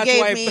tissue you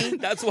gave me.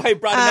 That's why I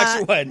brought an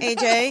extra one.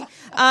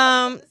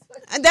 AJ.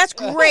 And that's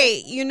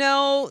great. You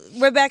know,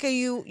 Rebecca,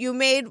 you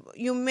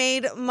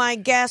made my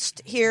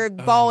guest here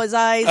bawl his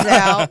eyes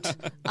out.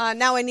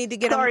 Now I need to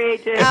get Sorry,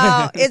 him.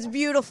 AJ. It's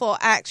beautiful,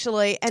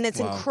 actually, and it's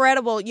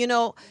incredible. You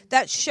know,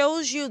 that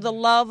shows you the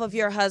love of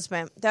your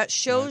husband. That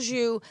shows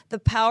you the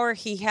power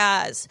he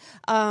has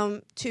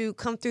to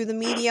come through the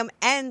medium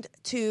and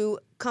to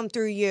come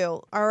through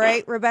you. All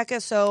right, Rebecca.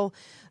 So,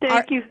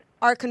 Thank you.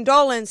 Our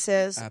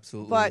condolences.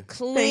 Absolutely. But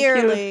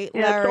clearly, Thank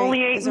you. Larry it's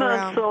only 8 is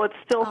months, around. so it's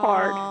still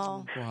hard.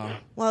 Oh. Wow.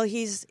 Well,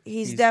 he's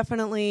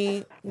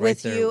definitely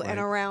with there, you like- and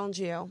around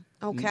you.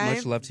 Okay.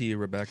 Much love to you,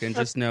 Rebecca, and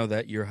just know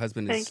that your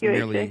husband is Thank you,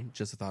 merely AJ.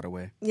 just a thought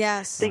away.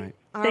 Yes. Thank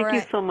All you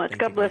right. so much.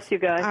 Thank God you, bless guys. you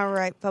guys. All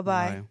right.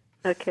 Bye-bye.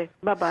 Bye. Okay.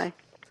 Bye-bye.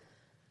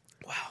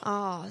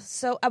 Oh,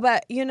 so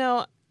but you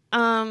know,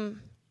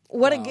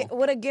 what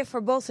a gift for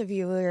both of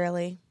you,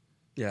 really.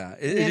 Yeah,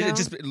 You it know?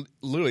 just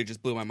literally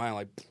just blew my mind,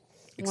 like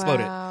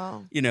exploded.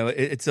 Wow. You know,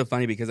 it's so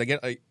funny because I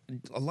get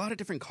a lot of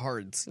different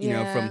cards, you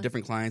know, Yeah. from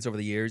different clients over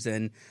the years,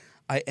 and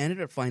I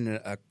ended up finding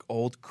an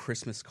old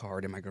Christmas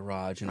card in my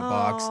garage in a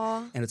box,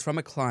 and it's from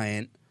a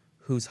client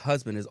whose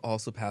husband is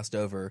also passed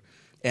over,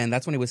 and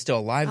that's when he was still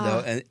alive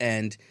though,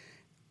 and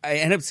I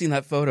ended up seeing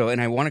that photo, and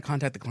I want to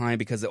contact the client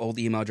because the old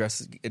email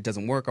address, it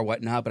doesn't work or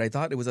whatnot, but I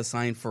thought it was a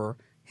sign for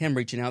him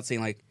reaching out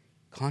saying like,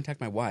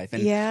 contact my wife.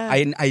 And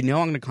I know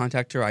I'm going to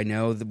contact her. I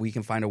know that we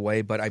can find a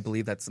way, but I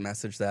believe that's the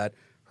message that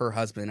her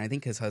husband, I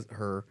think his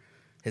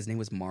name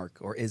was Mark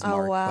or is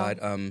Mark, wow.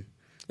 but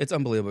it's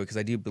unbelievable because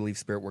I do believe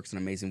spirit works in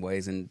amazing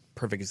ways, and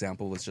perfect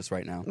example was just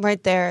right now.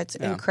 Right there, it's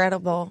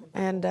incredible.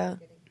 And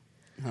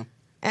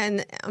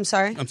and I'm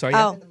sorry. I'm sorry.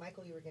 Oh.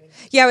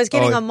 Yeah, I was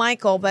getting a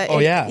Michael,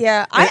 but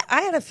yeah.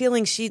 I had a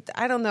feeling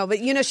I don't know, but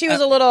you know, she was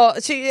a little,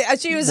 she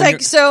was when like you're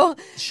so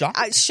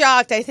shocked?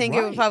 shocked. I think it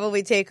would Right.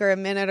 probably take her a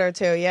minute or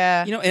two.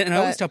 Yeah, You know, and I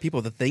always tell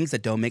people the things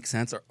that don't make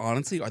sense are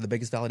honestly the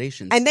biggest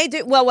validations. and they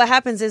do. Well, what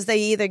happens is they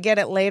either get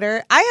it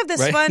later. I have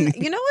this Right. fun.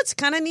 You know what's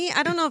kind of neat?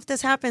 I don't know if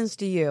this happens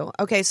to you.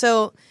 Okay,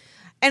 so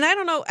And I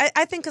don't know,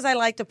 I think because I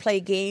like to play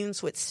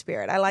games with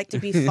spirit. I like to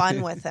be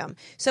fun with them.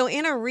 So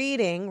in a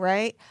reading,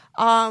 right,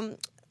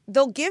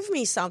 they'll give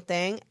me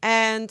something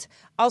and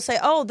I'll say,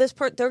 oh,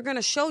 they're going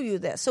to show you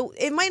this. So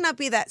it might not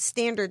be that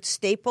standard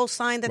staple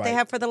sign that they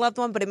have for the loved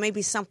one, but it may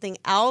be something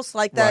else,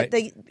 like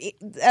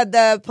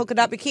the polka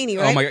dot bikini,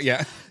 right? Oh my God,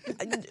 yeah.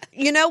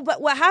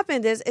 But what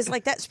happened is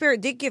like that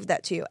spirit did give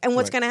that to you. And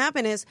what's going to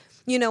happen is,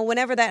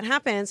 whenever that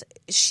happens,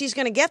 she's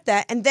going to get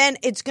that. And then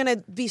it's going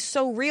to be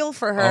so real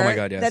for her Oh my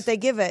God, yes. that they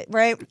give it,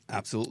 right?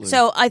 Absolutely.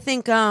 So I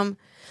think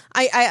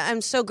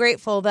I'm so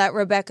grateful that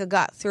Rebecca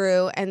got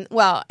through and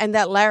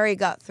that Larry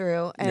got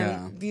through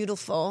and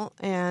beautiful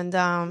and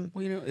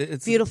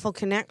it's beautiful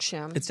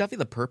connection. It's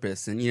definitely the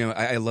purpose. And,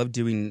 I love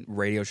doing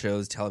radio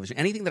shows, television,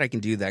 anything that I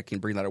can do that can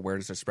bring that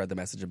awareness or spread the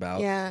message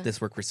about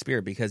this work for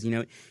spirit. Because,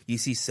 you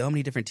see so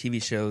many different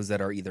TV shows that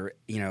are either,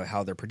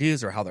 how they're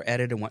produced or how they're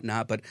edited and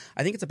whatnot. But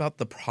I think it's about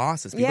the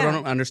process. People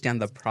don't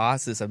understand the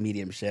process of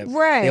mediumship.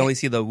 Right. They only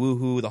see the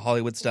woohoo, the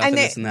Hollywood stuff, and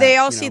this and that. They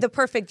all see the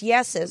perfect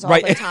yeses all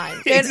the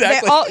time.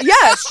 Exactly.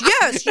 Yes.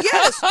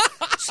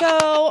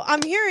 So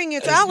I'm hearing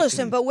it's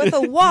Allison, but with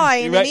a Y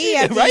and an E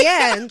at the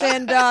end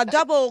and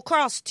double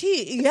cross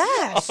T.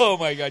 Yes. Oh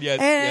my God, yes.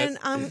 And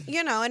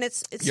yes. And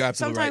it's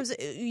sometimes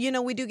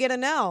we do get a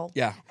no.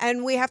 Yeah.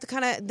 And we have to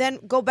kind of then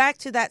go back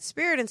to that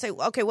spirit and say,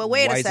 okay, well,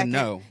 wait Why a is it second.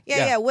 no?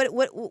 Yeah.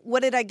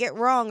 What did I get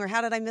wrong, or how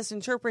did I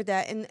misinterpret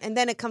that? And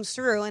then it comes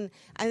through, and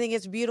I think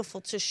it's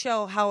beautiful to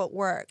show how it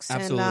works.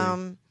 Absolutely.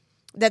 And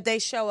that they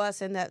show us,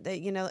 and that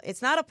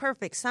it's not a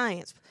perfect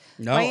science.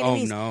 No, by any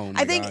means. no.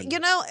 I think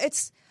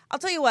it's. I'll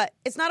tell you what.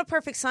 It's not a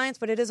perfect science,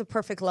 but it is a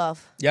perfect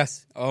love.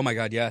 Yes. Oh my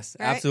God. Yes.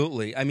 Right?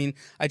 Absolutely. I mean,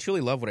 I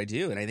truly love what I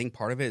do, and I think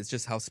part of it is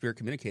just how spirit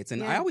communicates.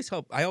 And I always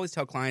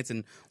tell clients,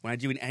 and when I'm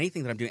doing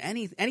anything that I'm doing,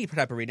 any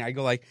type of reading, I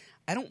go like,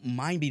 I don't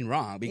mind being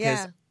wrong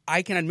because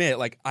I can admit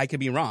like I could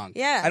be wrong.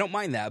 Yeah. I don't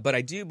mind that, but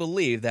I do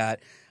believe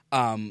that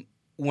when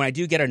I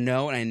do get a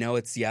no and I know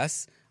it's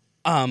yes.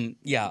 I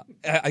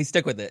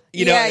stick with it.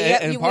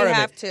 And part of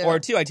it, to.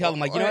 Or two, I tell them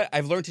like, you know what?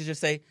 I've learned to just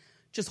say,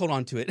 just hold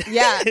on to it.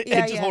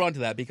 Just hold on to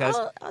that because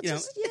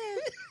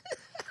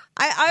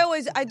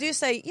I do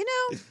say,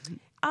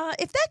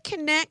 if that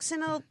connects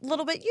in a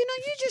little bit, you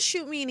just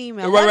shoot me an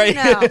email. Right.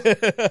 Let me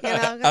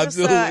know.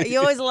 Absolutely. You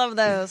always love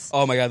those.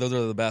 Oh my God, those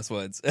are the best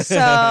ones.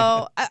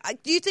 So,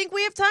 do you think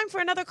we have time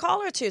for another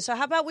caller or two? So,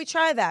 how about we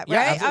try that? Yeah,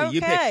 right? absolutely.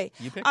 Okay.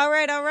 You pick. All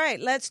right.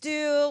 Let's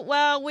do.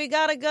 Well, we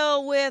gotta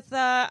go with.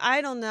 I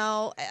don't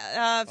know.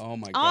 Oh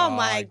my God. Oh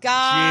my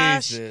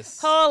gosh. Jesus.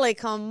 Holy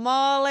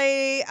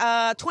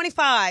camole.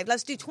 25.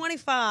 Let's do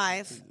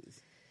 25.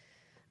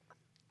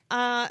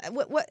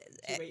 What?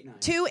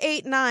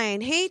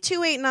 289. Hey,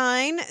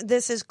 289.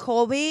 This is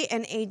Colby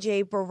and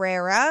AJ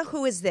Barrera.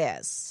 Who is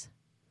this?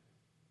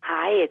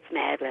 Hi, it's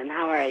Madeline.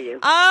 How are you?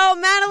 Oh,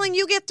 Madeline,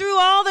 you get through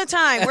all the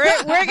time.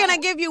 We're going to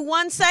give you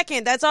 1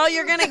 second. That's all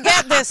you're going to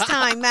get this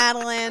time,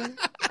 Madeline.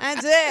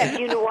 That's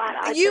it. You know what?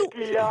 I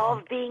just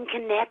love being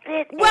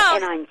connected, Well,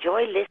 and I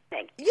enjoy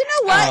listening. You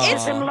know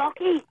what? I'm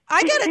lucky.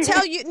 I got to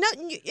tell you,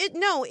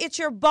 no, it's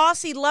your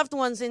bossy loved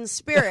ones in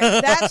spirit.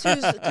 That's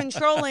who's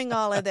controlling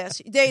all of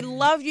this. They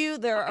love you,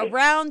 they're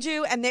around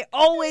you, and they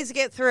always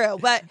get through.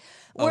 But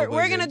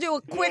we're going to do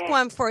a quick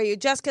one for you,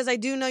 just because I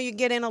do know you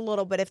get in a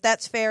little bit, if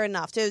that's fair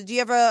enough. Do you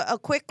have a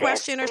quick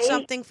question or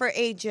something for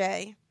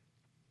AJ?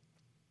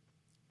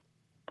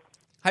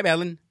 Hi,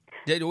 Madeline.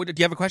 Do you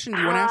have a question? Do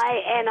you want to ask?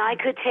 Hi, and I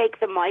could take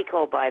the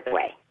Michael, by the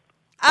way.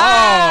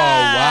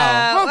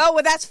 wow. Oh,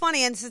 well, that's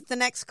funny. And this is the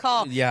next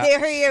call. Yeah.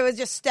 There he was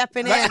just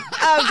stepping in.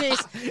 Oh,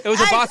 jeez. It was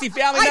a bossy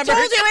family member. I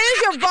told you, it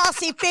is your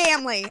bossy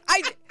family.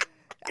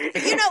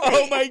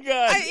 Oh, my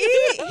God.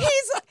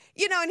 He's,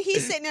 and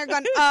he's sitting there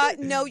going,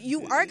 no,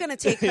 you are going to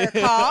take her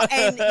call,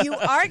 and you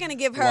are going to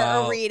give her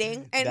a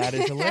reading. And that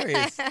is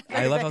hilarious.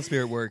 I love how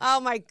spirit works. Oh,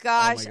 my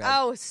gosh. Oh, my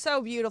God. Oh,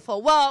 so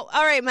beautiful. Well,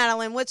 all right,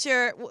 Madeline,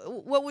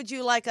 what would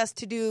you like us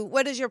to do?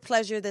 What is your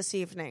pleasure this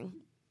evening?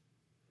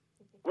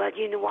 Well,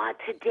 you know what?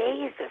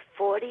 Today is the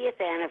 40th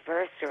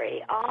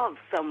anniversary of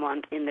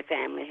someone in the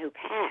family who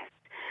passed.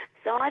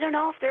 So I don't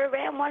know if they're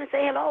around, want to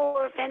say hello,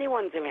 or if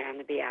anyone's around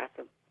to be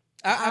awesome.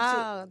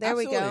 There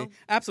we go.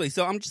 Absolutely.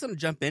 So I'm just going to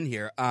jump in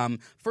here.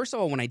 First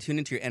of all, when I tune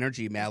into your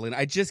energy, Madeline,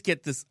 I just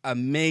get this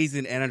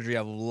amazing energy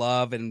of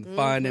love and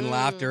fun and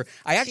laughter.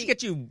 I actually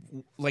get you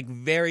like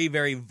very,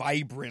 very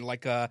vibrant,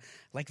 like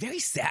very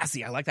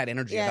sassy. I like that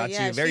energy about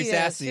you. Very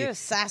sassy. She's a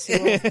sassy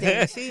little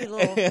thing. She's a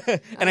little.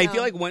 And I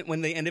feel like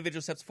when the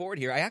individual steps forward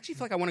here, I actually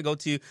feel like I want to go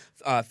to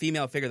a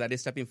female figure that is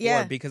stepping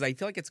forward because I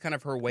feel like it's kind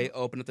of her way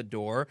open at the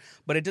door,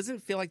 but it doesn't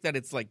feel like that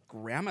it's like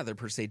grandmother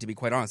per se, to be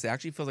quite honest. It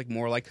actually feels like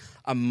more like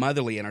a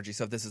motherly energy.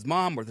 So if this is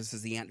mom or this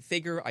is the aunt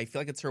figure, I feel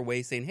like it's her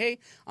way saying, hey,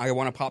 I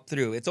want to pop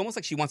through. It's almost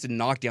like she wants to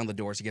knock down the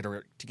doors to get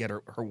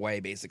her way,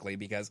 basically,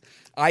 because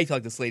I feel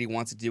like this lady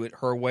wants to do it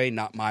her way,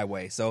 not my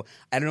way. So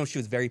I don't know if she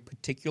was very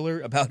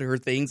particular about her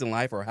things in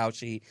life or how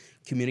she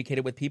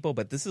communicated with people,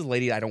 but this is a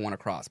lady I don't want to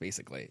cross,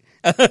 basically.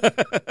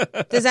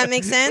 Does that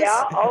make sense?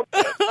 Yeah,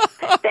 okay.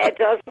 That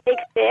does make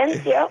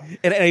sense, yeah.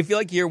 And I feel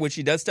like here, when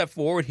she does step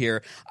forward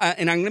here,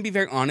 and I'm going to be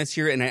very honest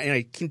here, and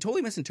I can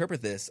totally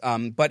misinterpret this,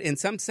 but in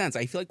some sense,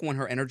 I feel like when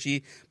her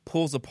energy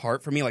pulls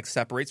apart from me, like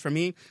separates from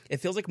me, it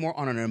feels like more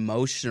on an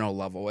emotional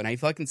level. And I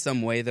feel like in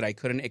some way that I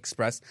couldn't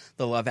express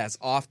the love as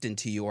often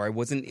to you, or I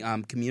wasn't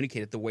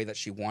communicated the way that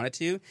she wanted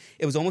to.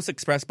 It was almost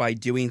expressed by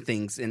doing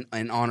things in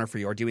honor for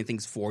you, or doing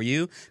things for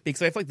you.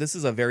 Because I feel like this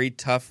is a very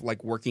tough,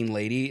 like, working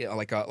lady, not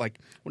like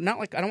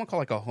I don't want to call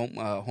like a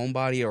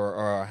homebody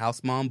or a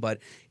house mom, but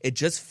it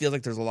just feels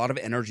like there's a lot of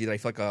energy that I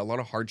feel like a lot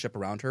of hardship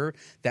around her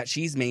that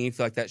she's made me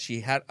feel like that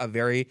she had a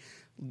very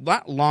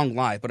not long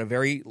life, but a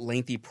very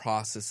lengthy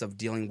process of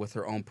dealing with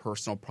her own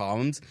personal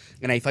problems,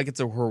 and I feel like it's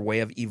her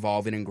way of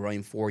evolving and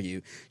growing for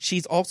you.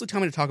 She's also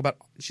telling me to talk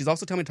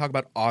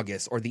about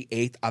August, or the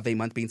 8th of a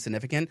month being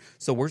significant.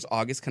 So where's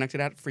August connected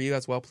at for you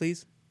as well,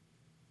 please?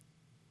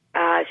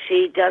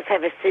 She does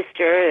have a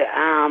sister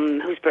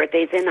whose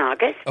birthday's in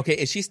August. Okay,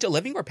 is she still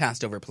living or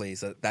passed over,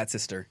 please? That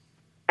sister.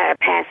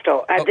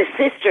 Pastel. The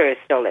sister is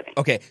still living.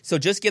 Okay, so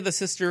just give the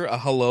sister a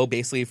hello,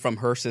 basically, from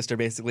her sister,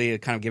 basically,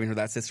 kind of giving her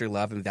that sister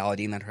love and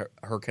validating that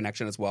her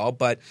connection as well.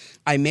 But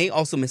I may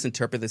also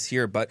misinterpret this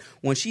here, but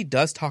when she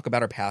does talk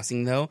about her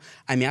passing, though,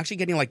 I'm actually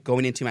getting, like,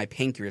 going into my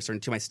pancreas or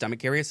into my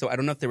stomach area. So I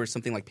don't know if there was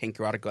something like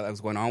pancreatic that was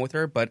going on with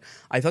her, but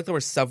I feel like there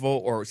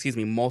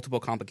were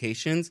multiple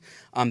complications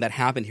that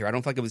happened here. I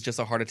don't feel like it was just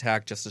a heart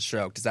attack, just a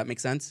stroke. Does that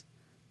make sense?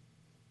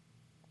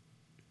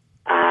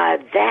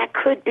 That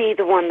could be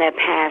the one that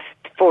passed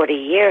 40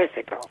 years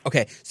ago.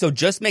 Okay, so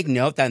just make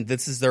note that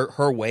this is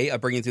her way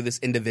of bringing through this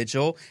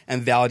individual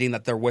and validating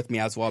that they're with me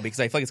as well, because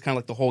I feel like it's kind of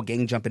like the whole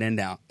gang jumping in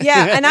now.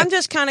 Yeah, and I'm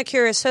just kind of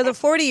curious. So the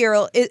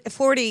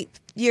 40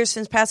 years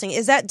since passing,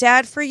 is that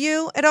dad for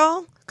you at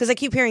all? Because I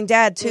keep hearing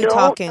dad, too,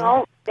 talking.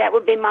 No, that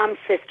would be mom's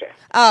sister.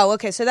 Oh,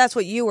 okay, so that's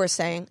what you were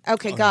saying.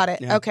 Okay, got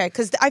it. Yeah. Okay,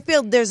 because I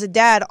feel there's a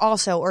dad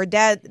also, or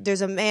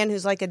there's a man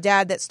who's like a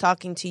dad that's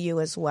talking to you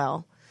as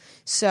well.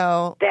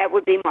 So that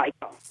would be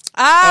Michael.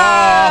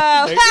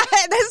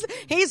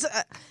 He's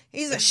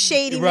a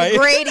shady right.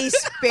 McGrady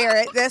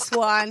spirit. This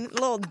one, a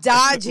little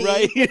dodgy.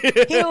 Right.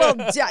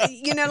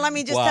 Let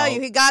me just tell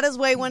you, he got his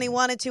way when he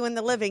wanted to in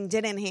the living,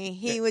 didn't he?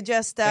 He would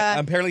just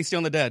apparently still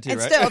in the dead too, and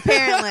right? Still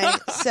apparently.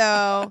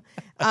 So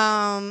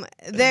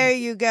there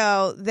you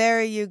go.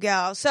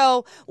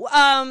 So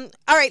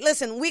all right,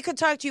 listen, we could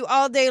talk to you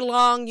all day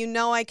long. You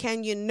know I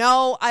can. You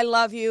know I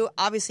love you.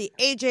 Obviously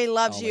AJ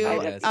loves you.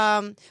 Yes.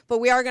 But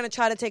we are going to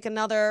try to take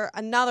another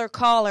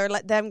caller,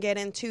 let them get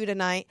in too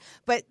tonight.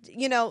 But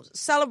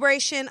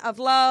celebration of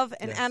love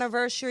and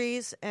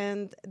anniversaries,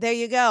 and there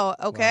you go.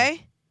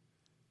 Okay.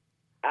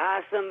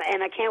 Wow. Awesome,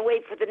 and I can't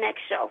wait for the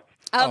next show.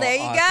 Oh, there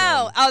you awesome.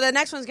 go. Oh, the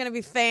next one's going to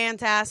be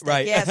fantastic.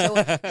 Right. Yeah, so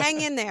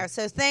hang in there.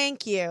 So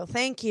thank you.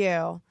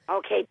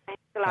 Okay,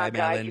 thanks a lot, Bye, guys.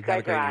 Madeline. You Have guys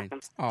a great are night.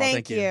 awesome. Oh,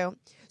 Thank you.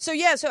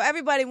 So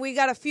everybody, we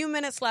got a few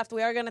minutes left.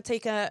 We are going to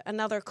take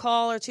another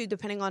call or two,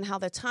 depending on how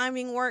the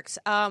timing works.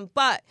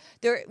 But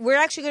we're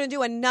actually going to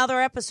do another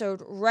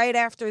episode right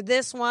after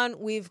this one.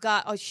 We've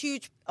got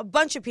a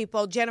bunch of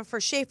people.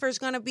 Jennifer Schaefer's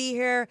going to be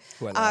here.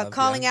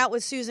 Calling out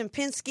with Susan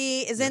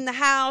Pinsky is in the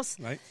house.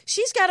 Right.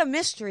 She's got a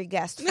mystery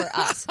guest for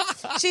us.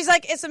 She's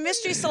like, it's a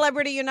mystery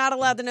celebrity. You're not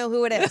allowed to know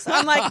who it is.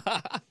 I'm like,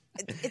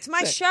 it's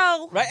my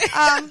show. Right.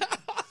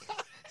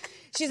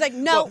 She's like,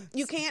 no,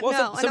 you can't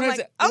know. And I'm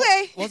like,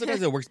 okay. Well,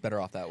 sometimes it works better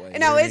off that way.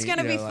 No, it's going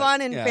to be fun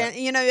and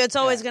it's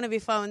always Yeah. going to be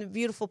fun.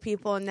 Beautiful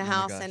people in the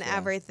house gosh, and yeah.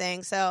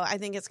 everything. So I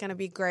think it's going to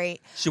be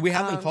great. Should we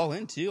have them call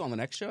in too on the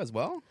next show as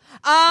well?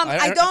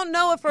 I don't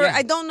know if Yeah.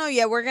 I don't know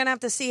yet. We're going to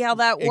have to see how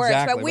that works.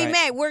 Exactly, But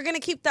right. we're going to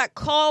keep that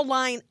call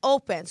line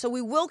open. So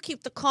we will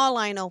keep the call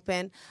line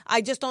open.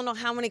 I just don't know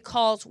how many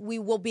calls we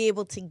will be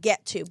able to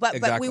get to. But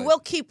Exactly. we will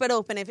keep it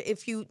open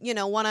if you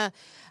want to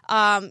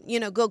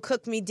go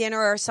cook me dinner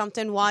or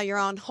something while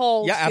you're on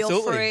hold. Yeah, feel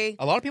absolutely. free.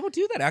 A lot of people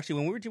do that actually.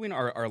 When we were doing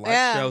our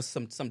live shows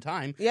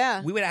sometime,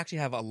 we would actually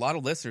have a lot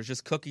of listeners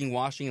just cooking,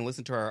 washing, and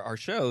listening to our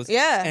shows.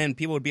 Yeah. And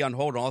people would be on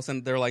hold, and all of a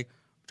sudden they're like,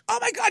 oh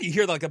my God, you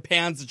hear like a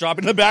pans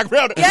dropping in the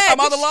background. Yeah. I'm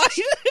on the line.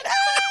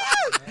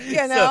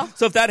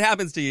 So if that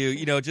happens to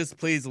you, just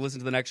please listen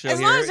to the next show As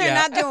here. long as they're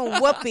not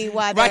doing whoopee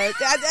while they're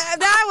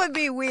that would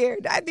be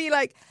weird. I'd be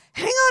like,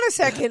 hang on a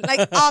second,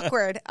 like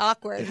awkward.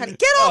 Honey,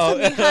 get off of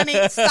me,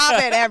 honey.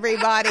 Stop it,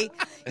 everybody.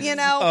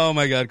 Oh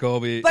my God,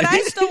 Colby. But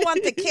I still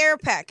want the care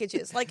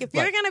packages. Like if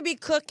you're Right. going to be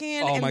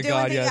cooking Oh and my doing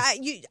God,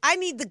 things, yes. I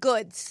need the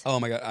goods. Oh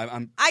my God,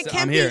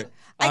 I'm here.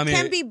 I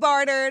can be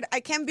bartered. I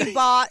can be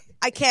bought.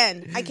 I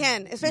can.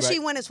 Especially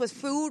Right. when it's with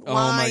food, Oh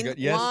my wine, God,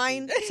 yes.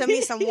 wine. Send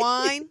me some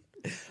wine.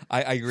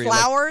 I agree.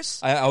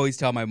 Flowers. I always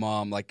tell my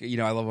mom, I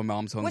love my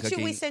mom's home What cooking.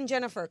 should we send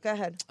Jennifer? Go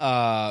ahead.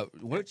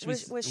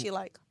 What's she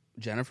like?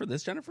 Jennifer?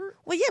 This Jennifer?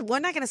 Well, yeah, we're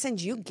not going to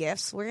send you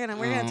gifts. We're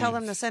gonna tell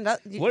them to send us.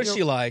 What is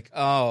she like?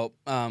 Oh,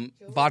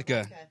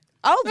 vodka.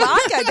 Oh,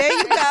 vodka. There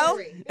you go.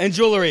 And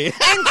jewelry.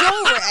 And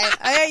jewelry.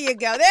 There you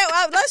go.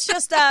 Let's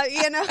just,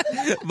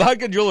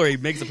 Vodka and jewelry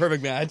makes a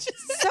perfect match.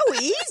 So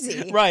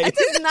easy. Right. That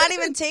does not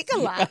even take a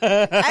lot.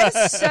 That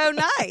is so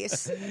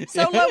nice.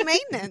 So low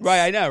maintenance. Right,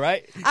 I know,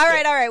 right? All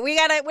right.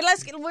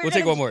 We'll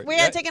take one more. We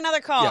gotta take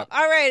another call. Yeah.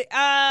 All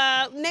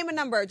right. Name a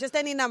number. Just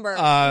any number.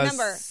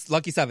 Number.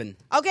 Lucky 7.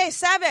 Okay,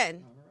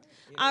 7.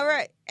 All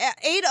right.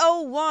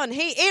 801.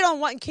 Hey,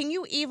 801. Can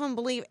you even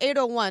believe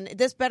 801?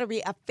 This better be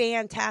a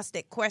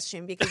fantastic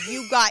question because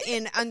you got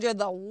in under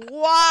the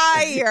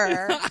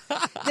wire.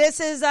 This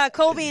is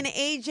Colby and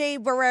AJ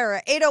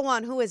Barrera.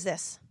 801. Who is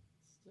this?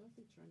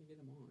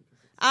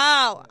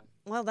 Oh,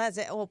 well, that's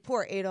it. Oh,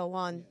 poor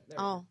 801.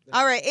 Oh,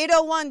 all right.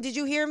 801. Did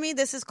you hear me?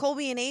 This is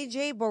Colby and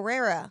AJ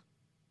Barrera.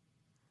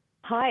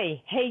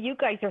 Hi. Hey, you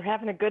guys are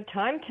having a good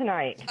time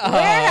tonight.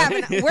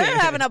 We're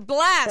having a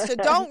blast, so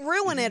don't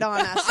ruin it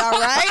on us, all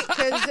right?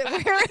 Because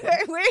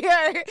we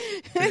are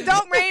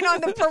don't rain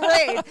on the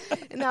parade.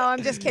 No,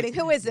 I'm just kidding.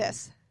 Who is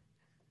this?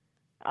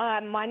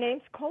 My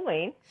name's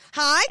Colleen.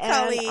 Hi,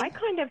 Colleen.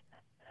 And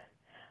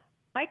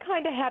I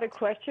kind of had a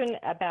question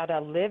about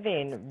a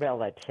living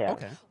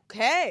relative.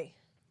 Okay.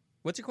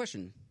 What's your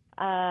question?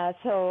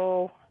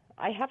 So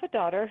I have a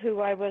daughter who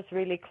I was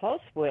really close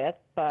with,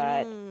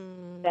 but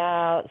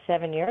about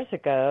 7 years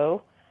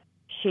ago,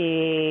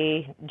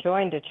 she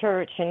joined a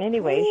church, and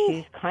anyway,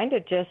 she's kind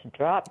of just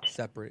dropped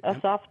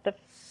us off the,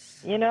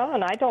 and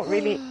I don't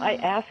really, I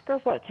ask her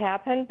what's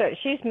happened, but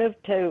she's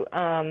moved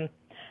to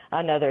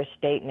another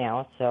state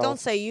now, so. Don't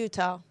say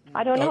Utah.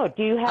 I don't know.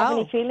 Do you have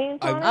any feelings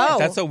on it?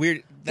 That's so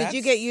weird. Did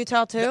you get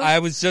Utah too? I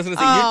was just going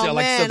to say Utah. Oh,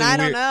 like man, something I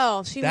don't weird.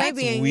 know. She may That's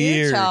be in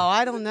weird. Utah.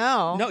 I don't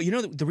know. No,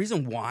 the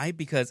reason why,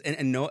 because,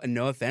 and no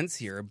offense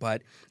here,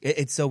 but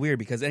it's so weird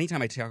because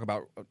anytime I talk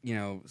about,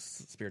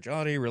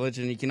 spirituality,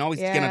 religion, you can always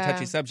get on a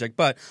touchy subject,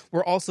 but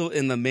we're also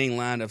in the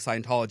mainland of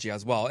Scientology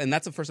as well. And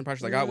that's the first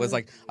impression I got was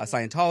like a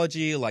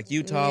Scientology, like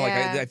Utah. Like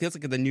I feel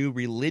like the new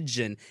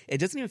religion. It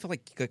doesn't even feel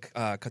like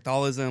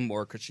Catholicism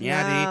or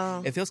Christianity.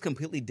 No. It feels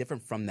completely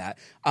different from that.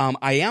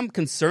 I am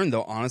concerned,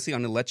 though, honestly,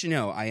 I'm going to let you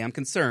know, I am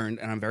concerned,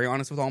 and I'm very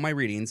honest with all my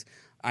readings.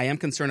 I am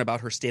concerned about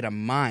her state of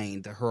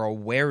mind, her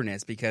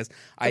awareness, because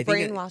I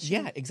think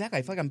brainwashing. Exactly.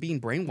 I feel like I'm being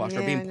brainwashed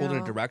or being pulled in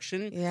a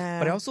direction. Yeah.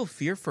 But I also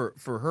fear for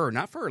her,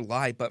 not for her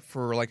life, but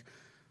for like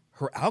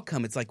her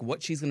outcome. It's like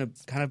what she's going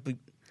to kind of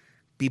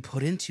be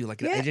put into.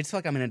 Like I just feel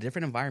like I'm in a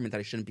different environment that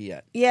I shouldn't be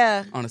at.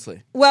 Yeah.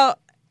 Honestly. Well,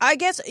 I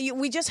guess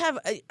we just have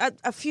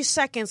a few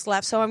seconds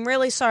left, so I'm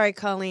really sorry,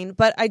 Colleen.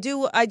 But I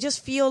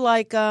just feel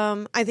like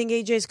I think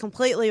AJ's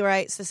completely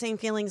right. It's the same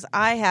feelings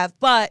I have.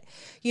 But,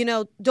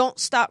 don't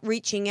stop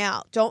reaching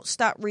out. Don't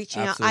stop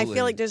reaching out. I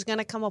feel like there's going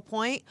to come a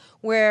point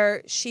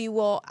where she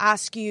will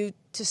ask you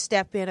to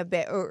step in a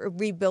bit or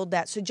rebuild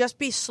that. So just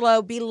be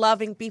slow, be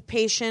loving, be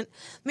patient.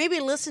 Maybe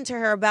listen to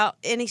her about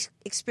any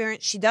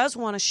experience she does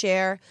want to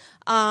share.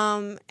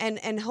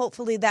 And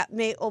hopefully that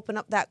may open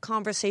up that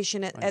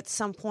conversation at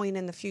some point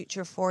in the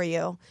future for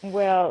you.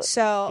 Well,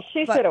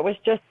 she said it was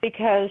just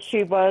because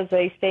she was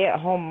a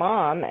stay-at-home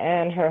mom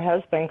and her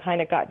husband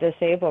kind of got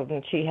disabled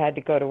and she had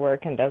to go to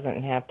work and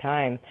doesn't have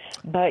time.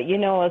 But,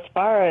 as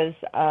far as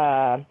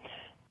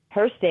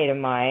her state of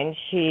mind,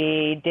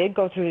 she did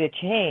go through the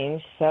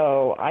change,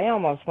 so I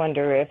almost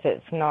wonder if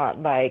it's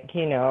not like,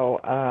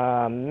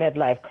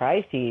 midlife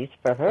crises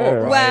for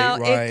her. Oh,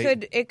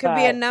 right, it could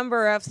be a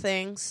number of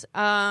things,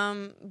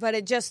 but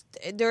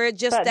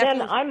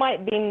then I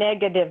might be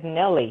negative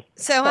Nelly.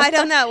 So I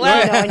don't know.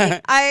 Well,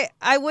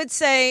 I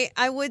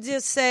would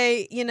just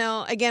say,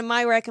 again,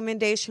 my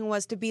recommendation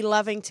was to be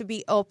loving, to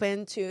be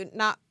open, to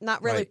not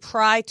really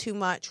pry too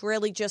much,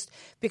 really just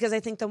because I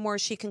think the more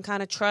she can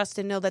kind of trust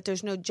and know that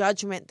there's no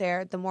judgment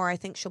there, the more I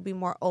think she'll be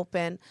more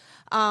open.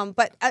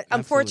 But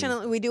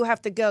unfortunately, we do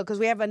have to go because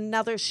we have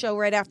another show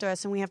right after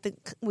us, and we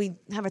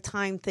have a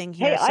time thing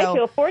here. Hey, so I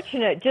feel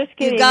fortunate just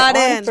getting got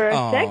on in for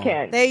a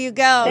second. There you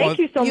go. Thank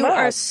you so much. You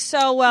are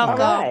so welcome.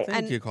 Right.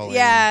 Thank you, Colleen.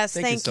 Yes,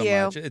 thank you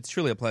so much. It's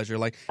truly a pleasure.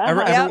 Like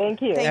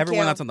thank you.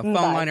 Everyone that's on the phone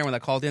line, everyone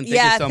that called in, thank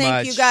you so much.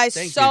 Thank you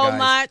guys so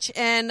much.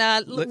 And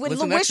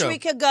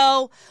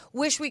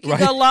wish we could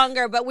go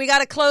longer, but we got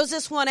to close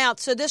this one out.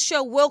 So this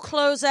show will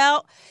close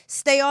out.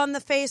 Stay on the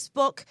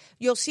Facebook.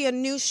 You'll see a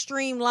new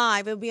stream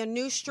live. It'll be a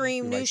new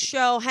stream, new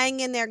show.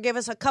 Hang in there. Give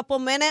us a couple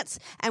minutes,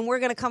 and we're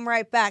going to come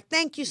right back.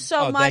 Thank you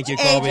so much, thank you,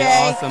 Colby.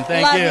 AJ. Awesome.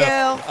 Thank love you. you.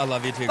 I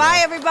love you too. Bye,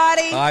 girl.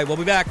 everybody. Bye. We'll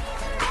be back.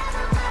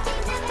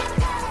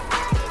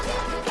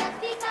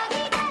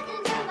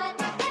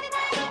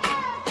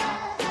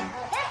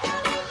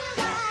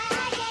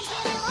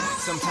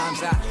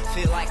 Sometimes I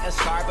feel like a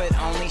star, but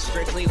only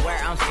strictly where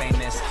I'm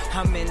famous.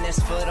 I'm in this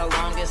for the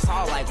longest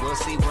haul, like we'll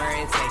see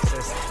where it takes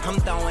us. I'm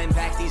throwing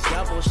back these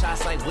double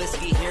shots like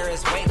whiskey here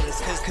is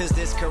weightless. Cause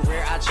this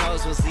career I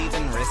chose was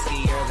even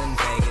riskier than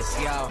Vegas.